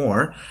little bit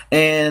more.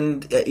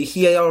 And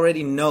he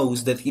already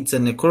knows that it's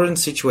in a current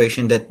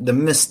situation that the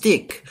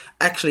mystique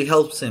actually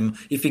helps him.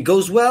 If it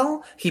goes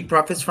well, he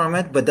profits from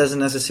it, but doesn't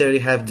necessarily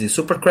have the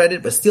super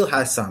credit, but still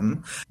has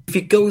some. If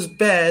it goes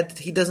bad,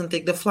 he doesn't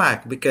take the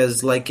flack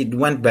because it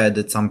went bad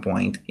at some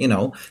point. He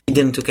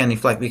didn't take any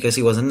flack because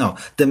he wasn't know.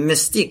 The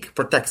mystique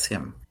protects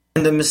him.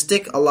 And the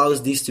mystique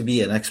allows this to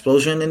be an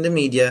explosion in the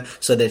media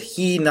so that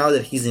now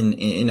that he's in,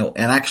 an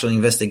actual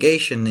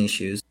investigation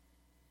issues,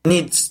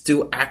 needs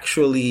to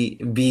actually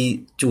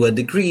be, to a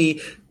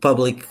degree,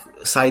 public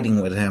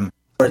siding with him,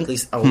 or at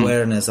least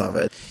awareness of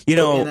it.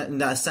 In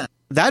that sense.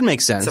 That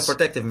makes sense. It's a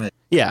protective measure.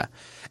 Yeah.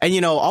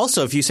 And,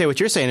 also, if you say what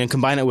you're saying and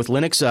combine it with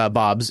Linux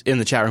Bob's in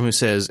the chat room who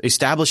says,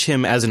 establish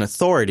him as an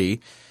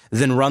authority,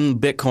 then run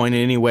Bitcoin in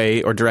any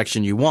way or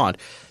direction you want.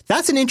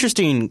 That's an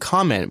interesting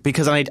comment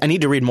because I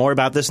need to read more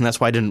about this, and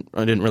that's why I didn't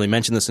really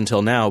mention this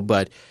until now.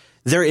 But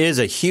there is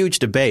a huge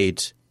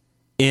debate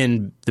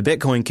in the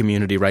Bitcoin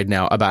community right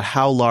now about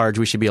how large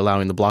we should be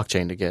allowing the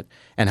blockchain to get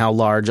and how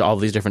large all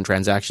these different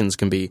transactions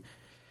can be.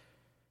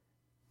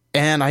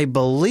 And I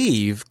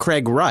believe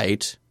Craig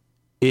Wright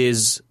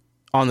is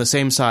on the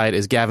same side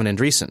as Gavin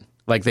Andresen.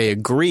 Like, they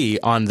agree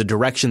on the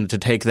direction to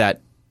take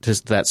that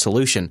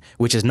solution,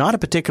 which is not a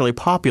particularly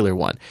popular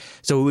one.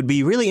 So it would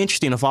be really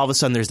interesting if all of a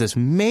sudden there's this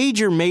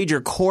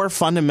major core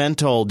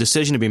fundamental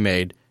decision to be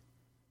made.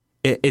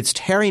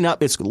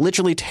 It's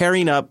literally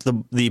tearing up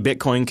the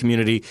Bitcoin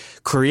community,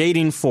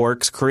 creating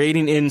forks,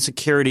 creating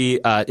insecurity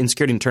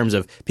in terms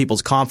of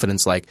people's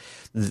confidence. Like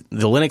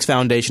the Linux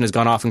Foundation has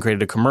gone off and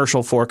created a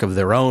commercial fork of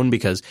their own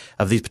because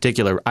of these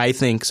particular, I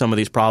think, some of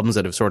these problems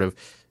that have sort of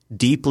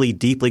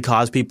deeply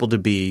caused people to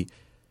be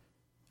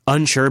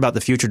unsure about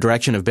the future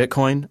direction of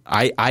Bitcoin.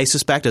 I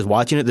suspect, as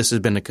watching it, this has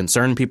been a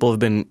concern people have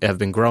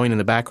been growing in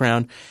the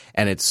background,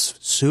 and it's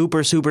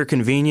super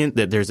convenient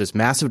that there's this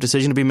massive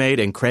decision to be made,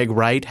 and Craig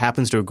Wright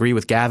happens to agree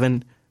with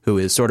Gavin, who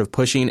is sort of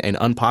pushing an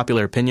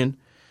unpopular opinion.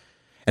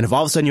 And if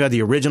all of a sudden you had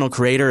the original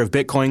creator of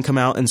Bitcoin come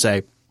out and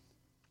say,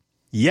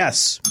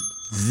 yes,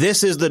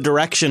 this is the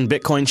direction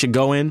Bitcoin should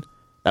go in,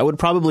 that would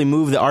probably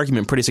move the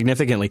argument pretty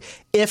significantly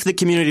if the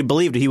community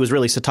believed he was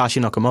really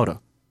Satoshi Nakamoto.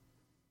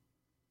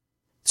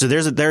 So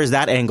there is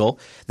that angle.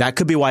 That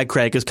could be why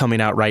Craig is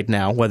coming out right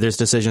now, whether there's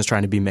decisions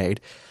trying to be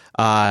made.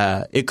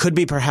 It could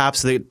be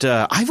perhaps that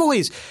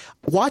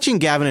watching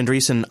Gavin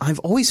Andresen, I've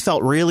always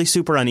felt really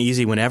super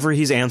uneasy whenever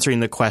he's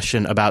answering the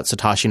question about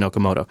Satoshi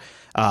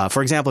Nakamoto.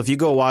 For example, if you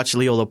go watch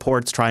Leo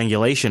Laporte's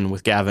triangulation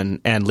with Gavin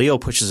and Leo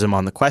pushes him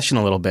on the question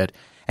a little bit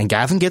and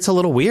Gavin gets a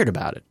little weird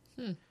about it.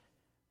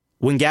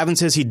 When Gavin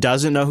says he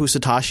doesn't know who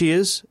Satoshi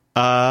is,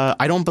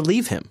 I don't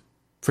believe him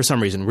for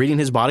some reason. Reading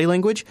his body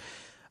language,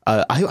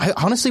 I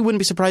honestly wouldn't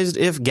be surprised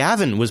if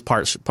Gavin was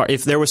part.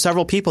 If there were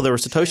several people that were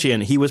Satoshi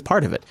and he was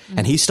part of it,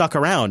 and he stuck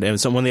around, and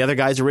when the other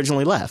guys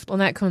originally left. Well,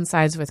 that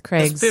coincides with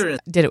Craig's did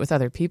it with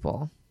other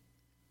people.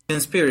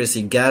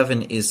 Conspiracy.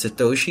 Gavin is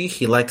Satoshi.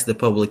 He lacks the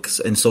public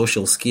and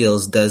social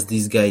skills. Does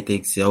this guy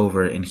takes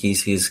over, and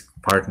he's his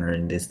partner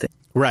in this thing?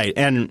 Right,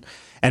 and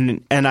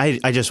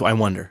I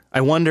wonder.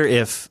 I wonder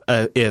if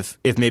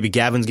maybe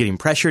Gavin's getting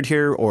pressured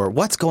here, or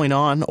what's going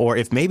on, or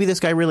if maybe this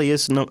guy really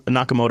is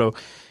Nakamoto.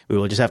 We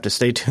will just have to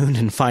stay tuned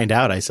and find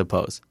out, I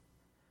suppose.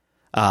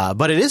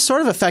 But it is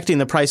sort of affecting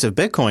the price of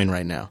Bitcoin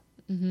right now.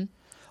 Mm-hmm.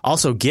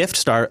 Also, Gift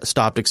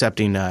stopped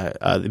accepting,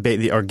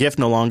 or Gift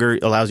no longer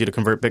allows you to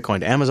convert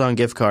Bitcoin to Amazon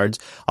gift cards,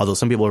 although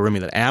some people are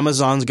rumoring that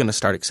Amazon's going to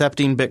start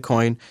accepting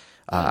Bitcoin.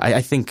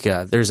 I think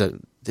I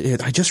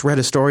just read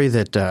a story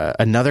that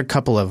another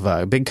couple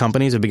of big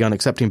companies have begun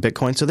accepting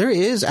Bitcoin. So there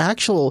is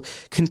actual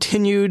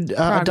continued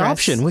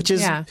adoption, which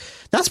is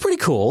that's pretty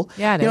cool.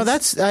 Yeah, it is.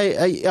 That's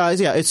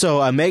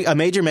So a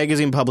major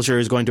magazine publisher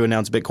is going to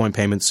announce Bitcoin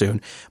payments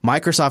soon.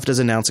 Microsoft has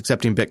announced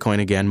accepting Bitcoin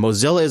again.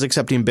 Mozilla is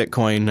accepting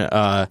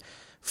Bitcoin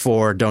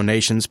for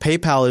donations.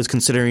 PayPal is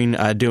considering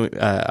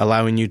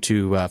allowing you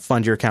to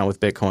fund your account with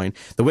Bitcoin.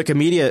 The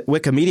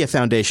Wikimedia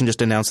Foundation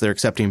just announced they're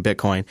accepting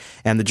Bitcoin,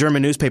 and the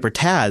German newspaper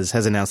Taz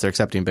has announced they're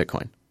accepting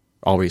Bitcoin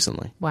all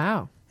recently.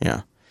 Wow.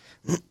 Yeah.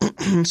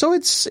 So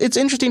it's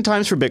interesting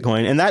times for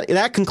Bitcoin, and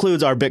that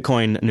concludes our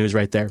Bitcoin news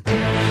right there.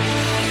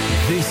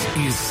 This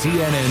is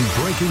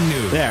CNN Breaking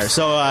News. There.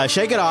 So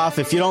shake it off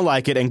if you don't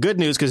like it. And good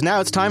news, because now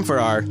it's time for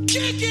our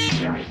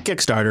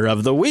Kickstarter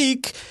of the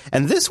week.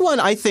 And this one,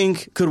 I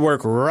think, could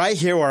work right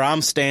here where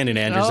I'm standing,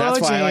 Andrews.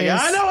 That's why I like it.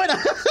 I know it.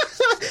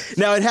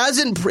 Now, it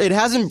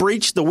hasn't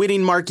breached the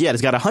winning mark yet.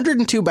 It's got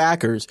 102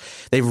 backers.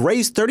 They've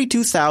raised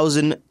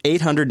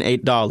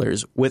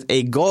 $32,808 with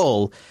a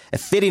goal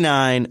of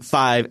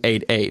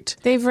 $59,588.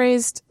 They've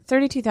raised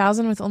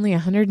 $32,000 with only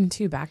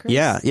 102 backers?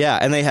 Yeah,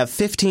 and they have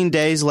 15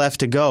 days left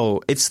to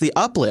go. It's the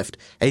Uplift,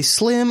 a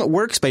slim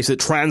workspace that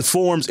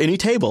transforms any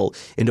table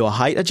into a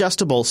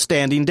height-adjustable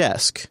standing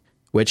desk,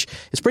 which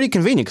is pretty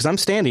convenient because I'm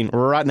standing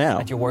right now.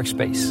 At your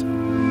workspace.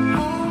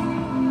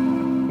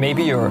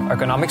 Maybe your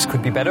ergonomics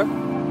could be better.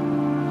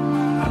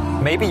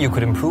 Maybe you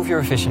could improve your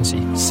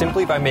efficiency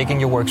simply by making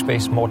your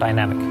workspace more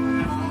dynamic.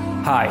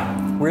 Hi,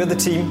 we're the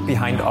team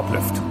behind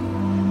Uplift.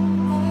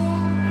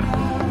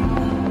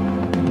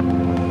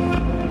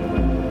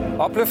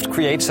 Uplift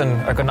creates an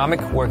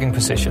ergonomic working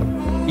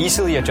position,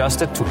 easily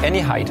adjusted to any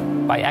height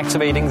by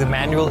activating the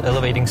manual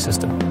elevating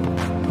system.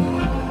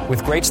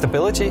 With great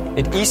stability,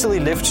 it easily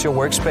lifts your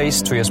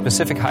workspace to your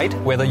specific height,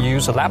 whether you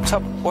use a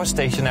laptop or a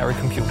stationary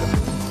computer.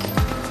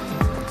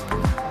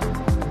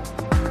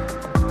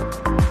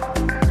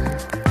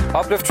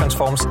 Uplift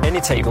transforms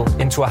any table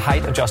into a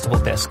height-adjustable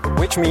desk,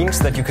 which means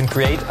that you can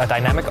create a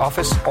dynamic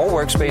office or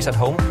workspace at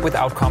home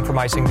without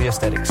compromising the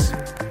aesthetics.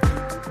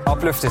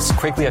 Uplift is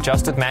quickly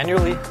adjusted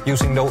manually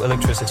using no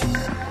electricity.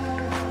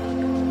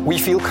 We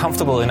feel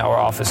comfortable in our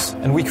office,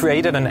 and we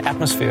created an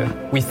atmosphere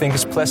we think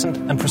is pleasant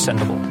and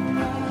presentable.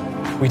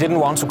 We didn't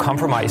want to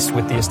compromise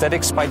with the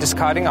aesthetics by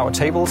discarding our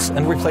tables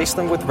and replace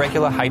them with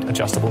regular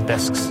height-adjustable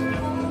desks.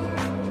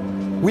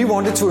 We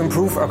wanted to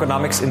improve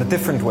ergonomics in a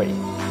different way,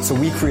 so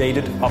we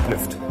created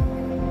Uplift.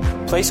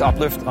 Place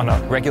Uplift on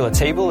a regular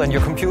table and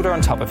your computer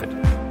on top of it.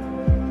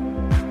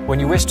 When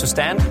you wish to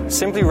stand,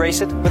 simply raise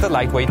it with a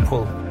lightweight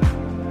pull.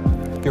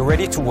 You're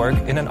ready to work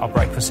in an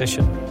upright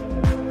position.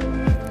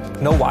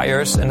 No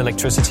wires and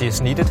electricity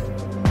is needed.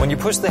 When you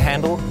push the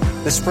handle,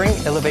 the spring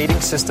elevating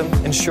system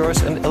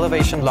ensures an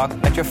elevation lock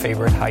at your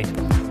favorite height.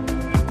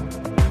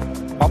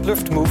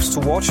 Uplift moves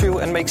towards you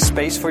and makes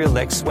space for your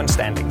legs when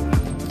standing.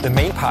 The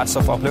main parts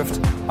of Uplift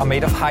are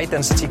made of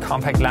high-density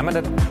compact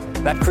laminate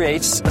that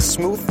creates a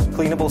smooth,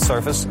 cleanable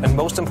surface and,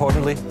 most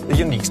importantly, the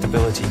unique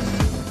stability.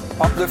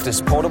 Uplift is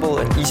portable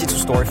and easy to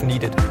store if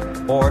needed,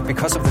 or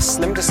because of the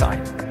slim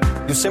design,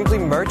 you simply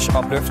merge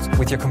Uplift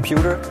with your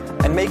computer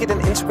and make it an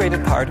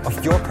integrated part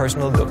of your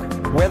personal look,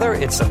 whether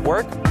it's at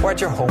work or at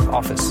your home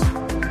office.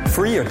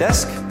 Free your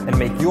desk and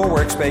make your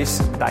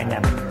workspace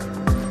dynamic.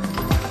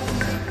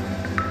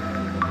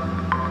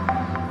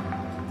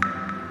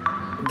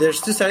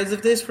 There's two sides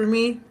of this for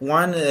me.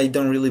 One, I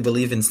don't really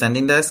believe in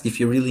standing desk. If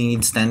you really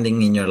need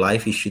standing in your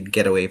life, you should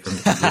get away from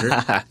the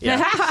computer.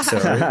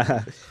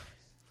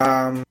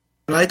 Sorry.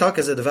 I talk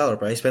as a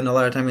developer. I spend a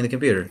lot of time in the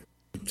computer.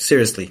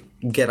 Seriously,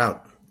 get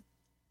out.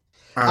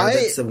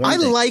 I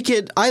like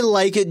it. I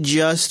like it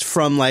just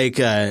from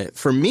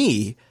for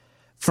me,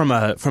 from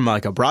a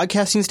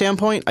broadcasting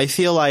standpoint. I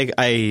feel like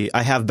I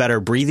have better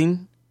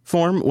breathing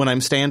form when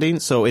I'm standing,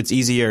 so it's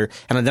easier,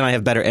 and then I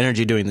have better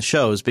energy doing the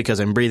shows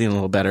because I'm breathing a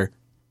little better.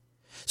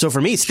 So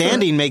for me,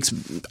 standing that's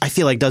one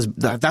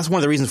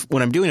of the reasons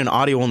when I'm doing an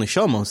audio only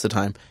show most of the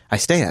time, I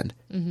stand.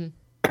 Mm-hmm.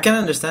 I can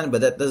understand,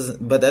 but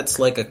that's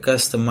like a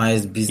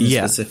customized business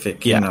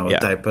specific,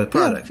 type of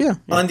product. Yeah.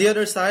 On the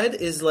other side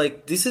is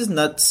like, this is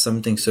not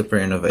something super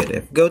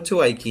innovative. Go to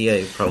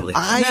IKEA, you probably.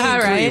 I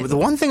agree. Right? The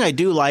one thing I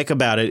do like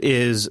about it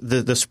is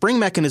the spring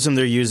mechanism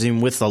they're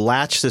using with the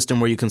latch system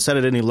where you can set it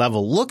at any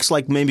level looks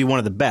like maybe one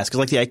of the best. Because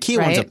like the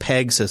IKEA one's a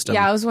peg system.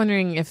 Yeah, I was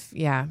wondering if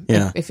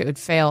it would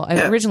fail.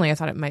 Originally, I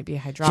thought it might be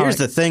hydraulic. Here's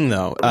the thing,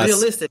 though.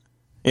 Realistic.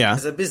 Yeah,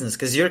 as a business,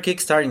 because you're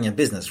kickstarting a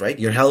business, right?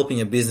 You're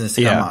helping a business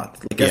to come out.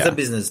 Like, as a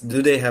business,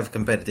 do they have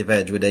competitive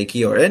edge with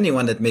IKEA or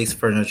anyone that makes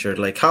furniture?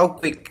 Like, how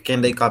quick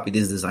can they copy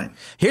this design?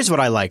 Here's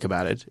what I like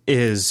about it: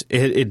 is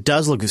it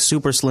does look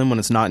super slim when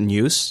it's not in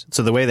use.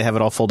 So the way they have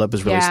it all folded up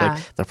is really slick.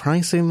 The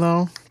pricing,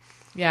 though.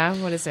 Yeah,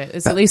 what is it?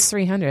 It's at least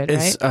 300, right?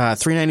 It's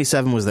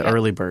 $397 was the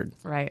early bird.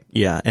 Right.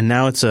 Yeah, and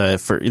now it's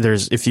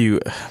here's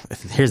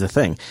the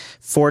thing.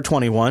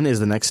 $421 is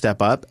the next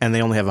step up, and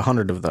they only have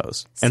 100 of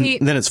those. See,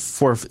 and then it's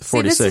 $446.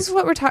 See, this is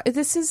what we're talking.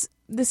 This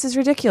is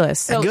ridiculous.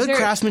 So and good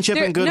craftsmanship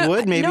and good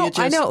wood. Maybe it just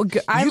I know.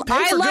 I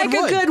like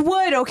a good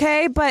wood.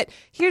 Okay, but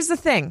here's the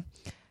thing.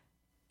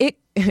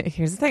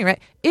 Here's the thing, right?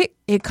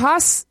 It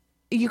costs.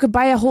 You could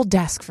buy a whole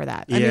desk for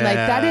that. I mean, like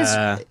that is.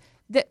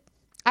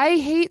 I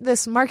hate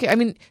this market. I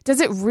mean, does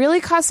it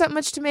really cost that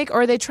much to make,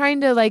 or are they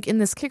trying to, like, in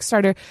this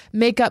Kickstarter,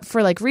 make up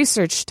for, like,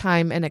 research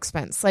time and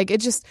expense? Like,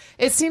 it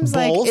seems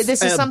both, like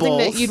this is something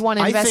that you'd want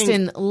to invest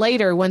in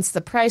later once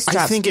the price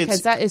drops,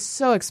 because that is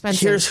so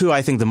expensive. Here's who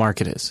I think the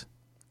market is,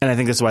 and I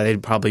think this is why they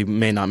probably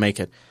may not make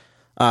it.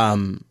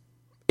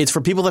 It's for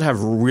people that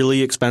have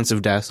really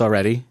expensive desks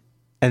already,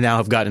 and now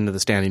have gotten into the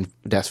standing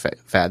desk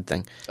fad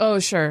thing. Oh,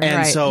 sure. And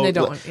right. so, they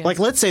don't, yeah. like,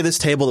 let's say this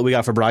table that we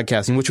got for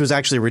broadcasting, which was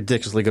actually a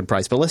ridiculously good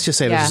price, but let's just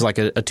say this is like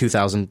a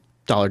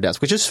 $2,000 desk,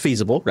 which is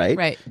feasible, right?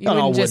 Right. An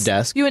all-wood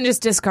desk. You wouldn't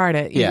just discard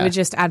it. You would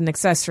just add an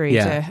accessory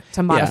to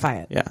modify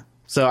it. Yeah.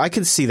 So I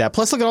could see that.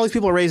 Plus, look at all these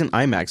people raising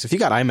iMacs. If you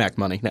got iMac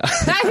money. No.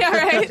 Yeah,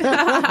 right.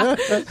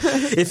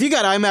 If you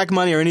got iMac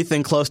money or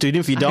anything close to it, even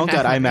if you don't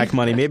got iMac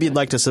money, maybe you'd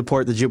like to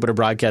support the Jupiter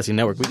Broadcasting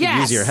Network. We could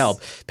use your help.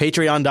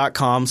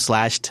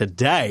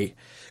 Patreon.com/today.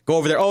 Go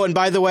over there. Oh, and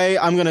by the way,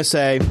 I'm going to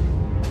say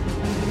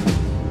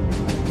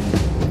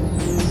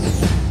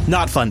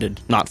not funded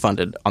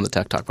on the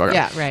Tech Talk program.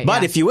 Yeah, right.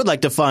 But if you would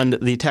like to fund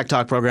the Tech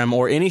Talk program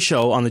or any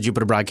show on the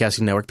Jupiter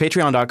Broadcasting Network,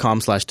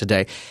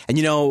 patreon.com/today.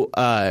 And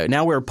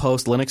now we're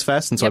post Linux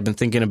Fest, and so I've been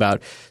thinking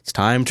about it's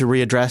time to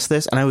readdress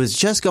this. And I was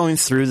just going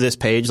through this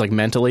page, like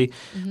mentally,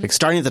 like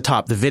starting at the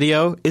top. The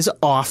video is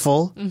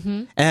awful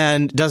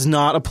and does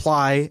not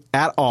apply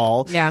at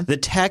all. Yeah. The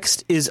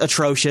text is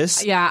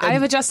atrocious. Yeah,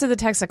 I've adjusted the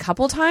text a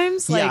couple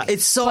times.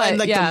 It's so,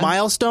 and the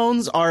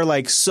milestones are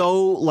like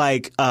so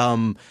like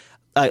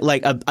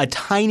a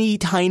tiny,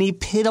 tiny,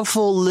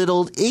 pitiful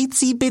little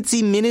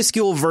itsy-bitsy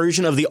minuscule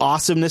version of the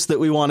awesomeness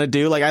that we want to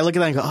do. Like, I look at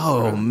that and go,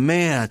 oh,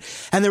 man.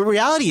 And the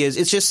reality is,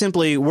 it's just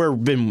simply,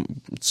 we've been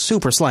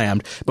super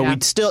slammed, but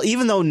we'd still,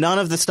 even though none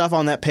of the stuff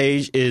on that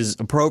page is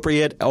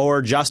appropriate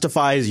or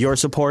justifies your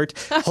support,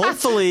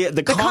 hopefully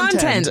the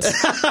content.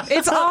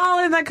 It's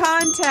all in the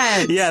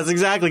content. Yes,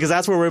 exactly, because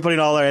that's where we're putting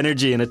all our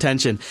energy and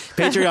attention.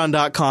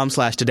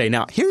 Patreon.com/today.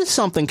 Now, here's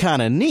something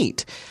kind of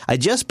neat. I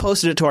just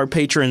posted it to our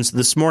patrons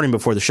this morning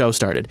before the show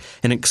started.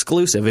 An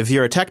exclusive. If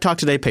you're a Tech Talk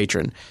Today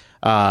patron,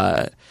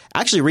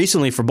 actually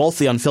recently for both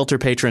the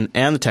Unfiltered patron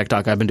and the Tech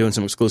Talk, I've been doing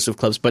some exclusive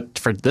clips. But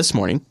for this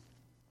morning,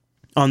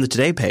 on the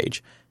Today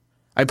page,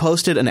 I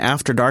posted an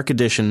After Dark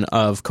edition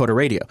of Coda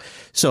Radio.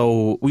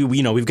 So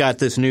we've got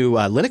this new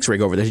Linux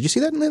rig over there. Did you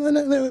see that?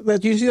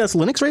 Did you see that's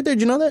Linux right there?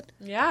 Did you know that?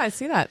 Yeah, I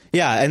see that.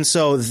 Yeah, and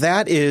so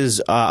that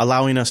is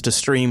allowing us to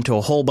stream to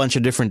a whole bunch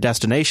of different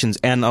destinations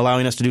and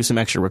allowing us to do some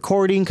extra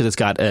recording because it's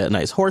got a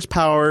nice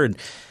horsepower. And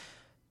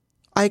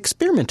I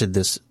experimented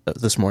this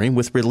morning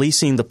with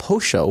releasing the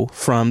post show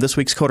from this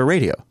week's Coda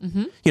Radio.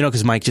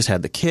 Because Mike just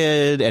had the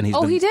kid, and he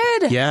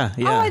did. Yeah.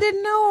 Oh, I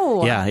didn't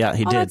know. Yeah,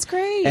 he did. That's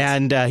great.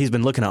 And he's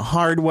been looking at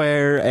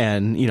hardware,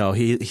 and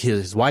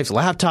his wife's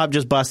laptop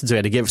just busted, so he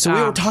had to give. So we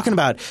were talking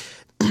about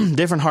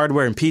different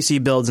hardware and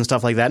PC builds and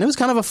stuff like that. And it was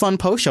kind of a fun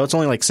post show. It's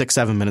only like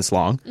 6-7 minutes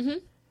long.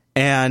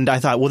 And I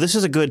thought, well, this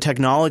is a good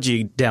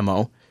technology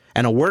demo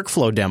and a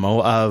workflow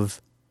demo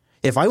of,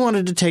 if I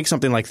wanted to take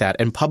something like that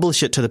and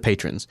publish it to the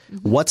patrons,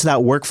 what's that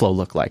workflow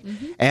look like?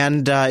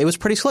 And it was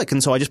pretty slick.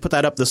 And so I just put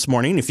that up this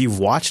morning. If you've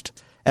watched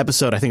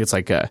episode, I think it's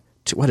like,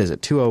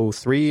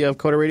 203 of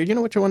Coda Radio? Do you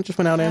know which one just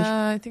went out, Ange?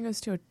 I think it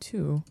was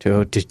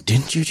 202.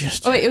 Didn't you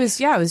just? Oh, wait, it was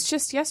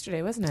just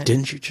yesterday, wasn't it?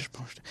 Didn't you just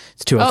post it?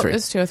 It's 203. Oh, it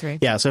was 203.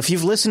 Yeah, so if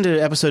you've listened to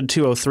episode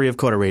 203 of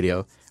Coda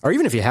Radio, or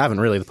even if you haven't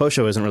really, the post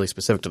show isn't really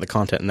specific to the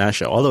content in that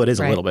show, although it is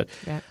a little bit.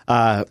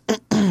 Yeah.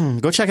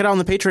 Go check it out on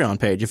the Patreon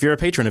page. If you're a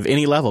patron of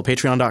any level,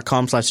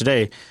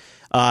 patreon.com/today.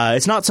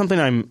 It's not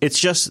something that's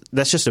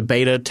just a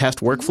beta test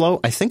workflow.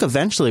 I think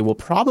eventually we'll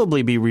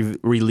probably be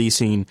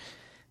releasing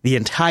the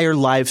entire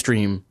live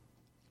stream,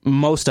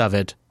 most of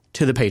it,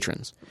 to the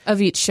patrons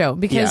of each show,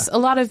 because a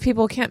lot of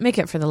people can't make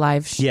it for the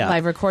live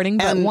recording,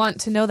 but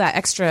want to know that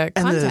extra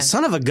content. And the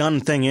son of a gun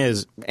thing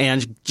is,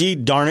 and gee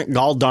darn it,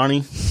 gall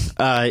darny,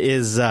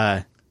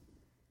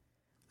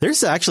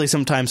 there's actually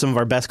sometimes some of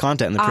our best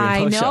content in the pre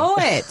and post show.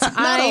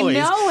 I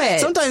know it.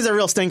 Sometimes they're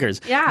real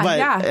stinkers.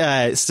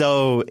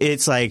 So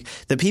it's like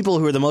the people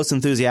who are the most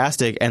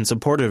enthusiastic and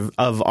supportive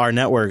of our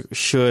network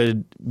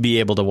should be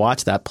able to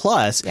watch that.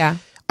 Plus,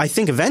 I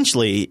think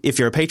eventually, if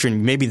you're a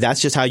patron, maybe that's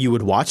just how you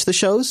would watch the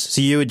shows. So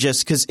you would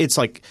just, because it's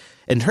like,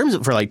 in terms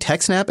of for like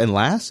TechSnap and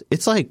LAS,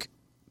 it's like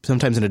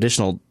sometimes an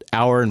additional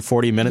hour and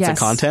 40 minutes of Yes.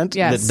 content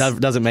Yes. that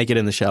doesn't make it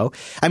in the show.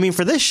 I mean,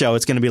 for this show,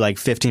 it's going to be like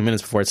 15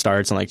 minutes before it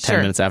starts and like 10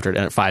 Sure. minutes after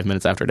it, 5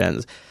 minutes after it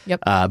ends. Yep.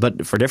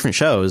 But for different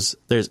shows,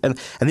 there's and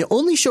the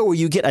only show where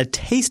you get a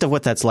taste of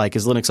what that's like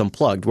is Linux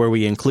Unplugged, where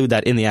we include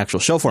that in the actual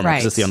show format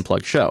because Right. it's the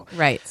Unplugged show.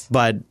 Right.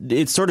 But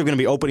it's sort of going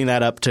to be opening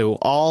that up to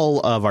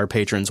all of our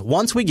patrons.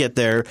 Once we get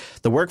there,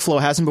 the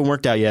workflow hasn't been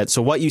worked out yet.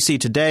 So what you see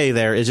today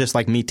there is just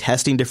like me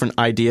testing different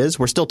ideas.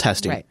 We're still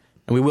testing. Right.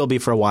 And we will be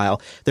for a while.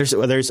 There's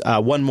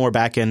one more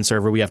back-end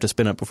server we have to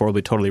spin up before we'll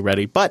be totally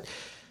ready. But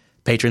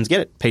patrons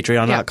get it.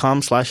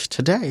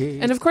 Patreon.com/today.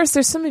 And of course,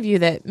 there's some of you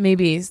that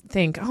maybe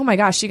think, oh my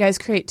gosh, you guys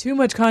create too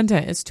much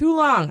content. It's too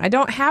long. I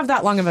don't have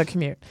that long of a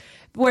commute.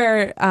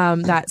 Where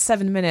that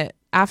 7-minute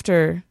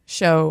after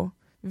show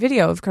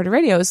video of Carter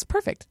Radio is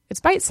perfect. It's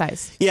bite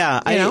size. Yeah,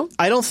 I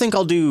don't think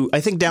I'll do.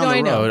 I think down No, the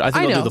I know. road, I think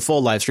I I'll do know. the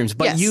full live streams.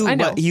 But Yes, I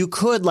know. but you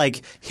could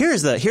like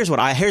here's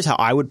how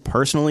I would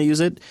personally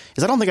use it.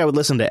 Is I don't think I would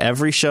listen to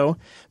every show,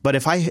 but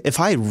if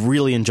I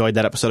really enjoyed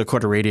that episode of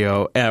Quarter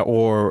Radio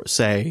or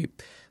say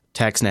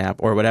TechSnap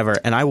or whatever,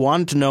 and I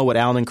wanted to know what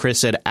Alan and Chris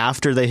said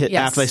after they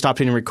stopped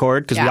hitting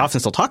record because we Yeah.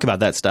 often still talk about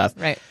that stuff.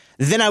 Right.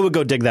 Then I would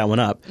go dig that one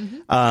up.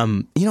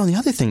 The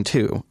other thing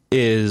too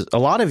is a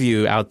lot of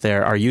you out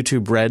there are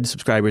YouTube Red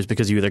subscribers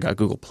because you either got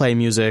Google Play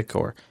Music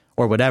or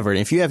whatever. And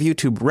if you have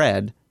YouTube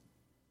Red,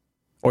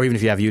 or even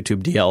if you have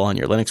YouTube DL on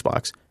your Linux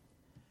box,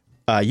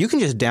 you can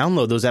just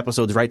download those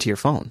episodes right to your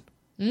phone.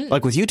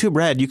 Like with YouTube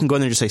Red, you can go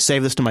in there and just say,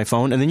 save this to my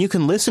phone, and then you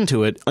can listen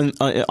to it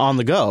on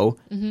the go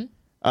and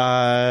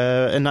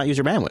not use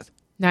your bandwidth.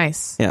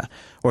 Nice. Yeah.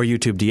 Or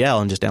YouTube DL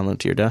and just download it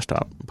to your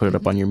desktop, put it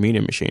up on your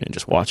media machine and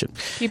just watch it.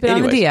 Keep it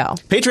on the DL.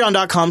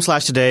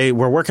 Patreon.com/today.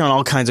 We're working on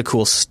all kinds of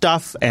cool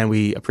stuff, and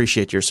we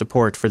appreciate your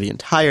support for the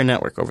entire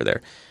network over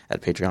there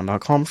at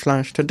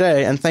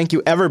patreon.com/today. And thank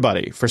you,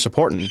 everybody, for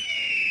supporting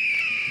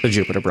the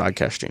Jupiter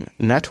Broadcasting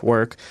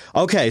Network.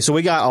 Okay, so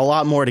we got a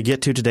lot more to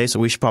get to today, so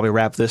we should probably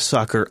wrap this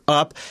sucker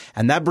up.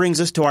 And that brings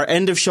us to our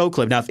end of show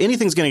clip. Now, if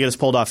anything's going to get us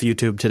pulled off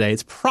YouTube today,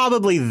 it's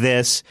probably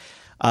this.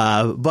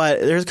 But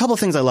there's a couple of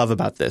things I love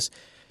about this.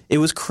 It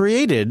was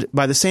created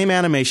by the same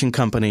animation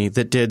company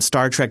that did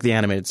Star Trek the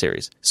Animated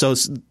Series. So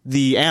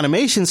the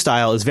animation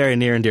style is very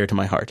near and dear to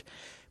my heart.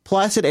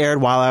 Plus, it aired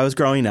while I was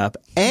growing up.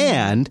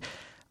 And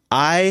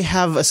I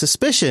have a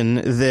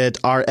suspicion that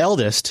our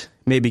eldest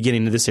may be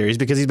getting into the series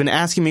because he's been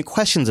asking me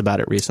questions about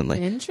it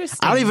recently. Interesting.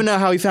 I don't even know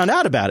how he found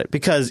out about it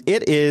because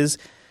it is,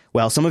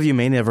 well, some of you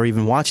may never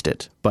even watched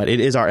it, but it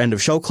is our end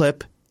of show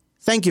clip.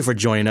 Thank you for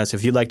joining us.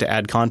 If you'd like to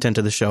add content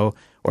to the show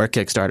or a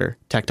Kickstarter,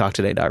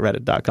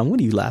 techtalktoday.reddit.com. What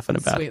are you laughing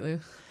about? Sweet Lou.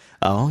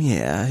 Oh,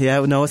 yeah.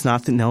 Yeah, no, it's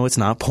not. No, it's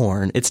not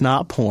porn. It's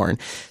not porn.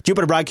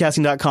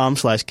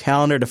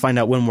 JupiterBroadcasting.com/calendar to find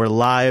out when we're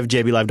live,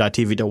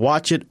 jblive.tv to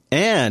watch it,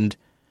 and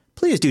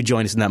please do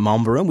join us in that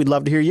Mamba Room. We'd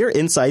love to hear your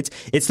insights.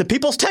 It's the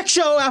People's Tech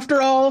Show,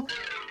 after all.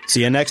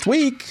 See you next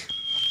week.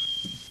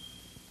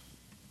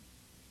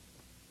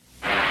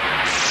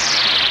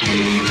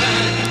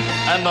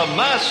 And the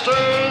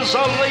masters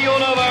of the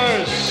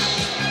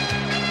universe.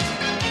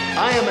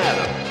 I am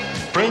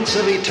Adam, Prince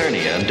of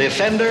Eternia and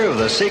defender of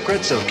the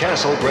secrets of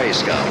Castle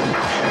Grayskull.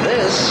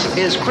 This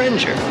is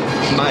Cringer,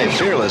 my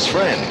fearless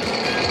friend.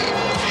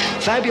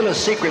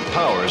 Fabulous secret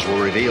powers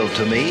were revealed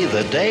to me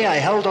the day I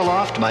held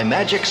aloft my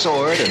magic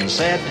sword and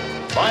said,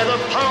 "By the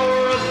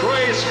power of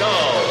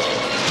Grayskull!"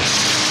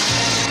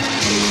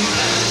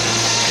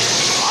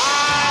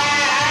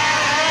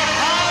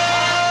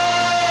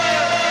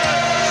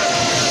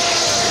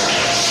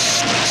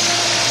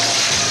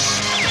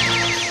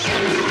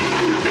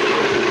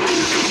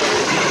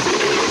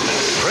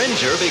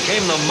 Cringer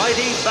became the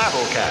mighty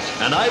Battle Cat,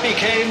 and I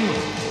became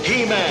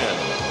He-Man,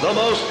 the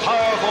most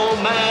powerful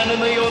man in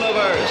the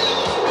universe.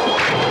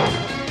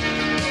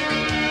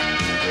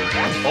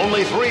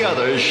 Only 3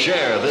 others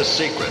share this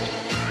secret.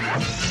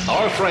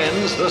 Our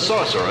friends, the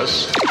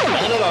Sorceress,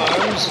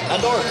 Man-at-Arms,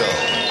 and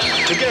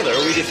Orko. Together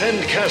we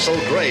defend Castle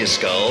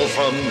Grayskull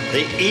from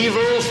the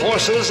evil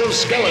forces of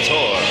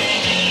Skeletor.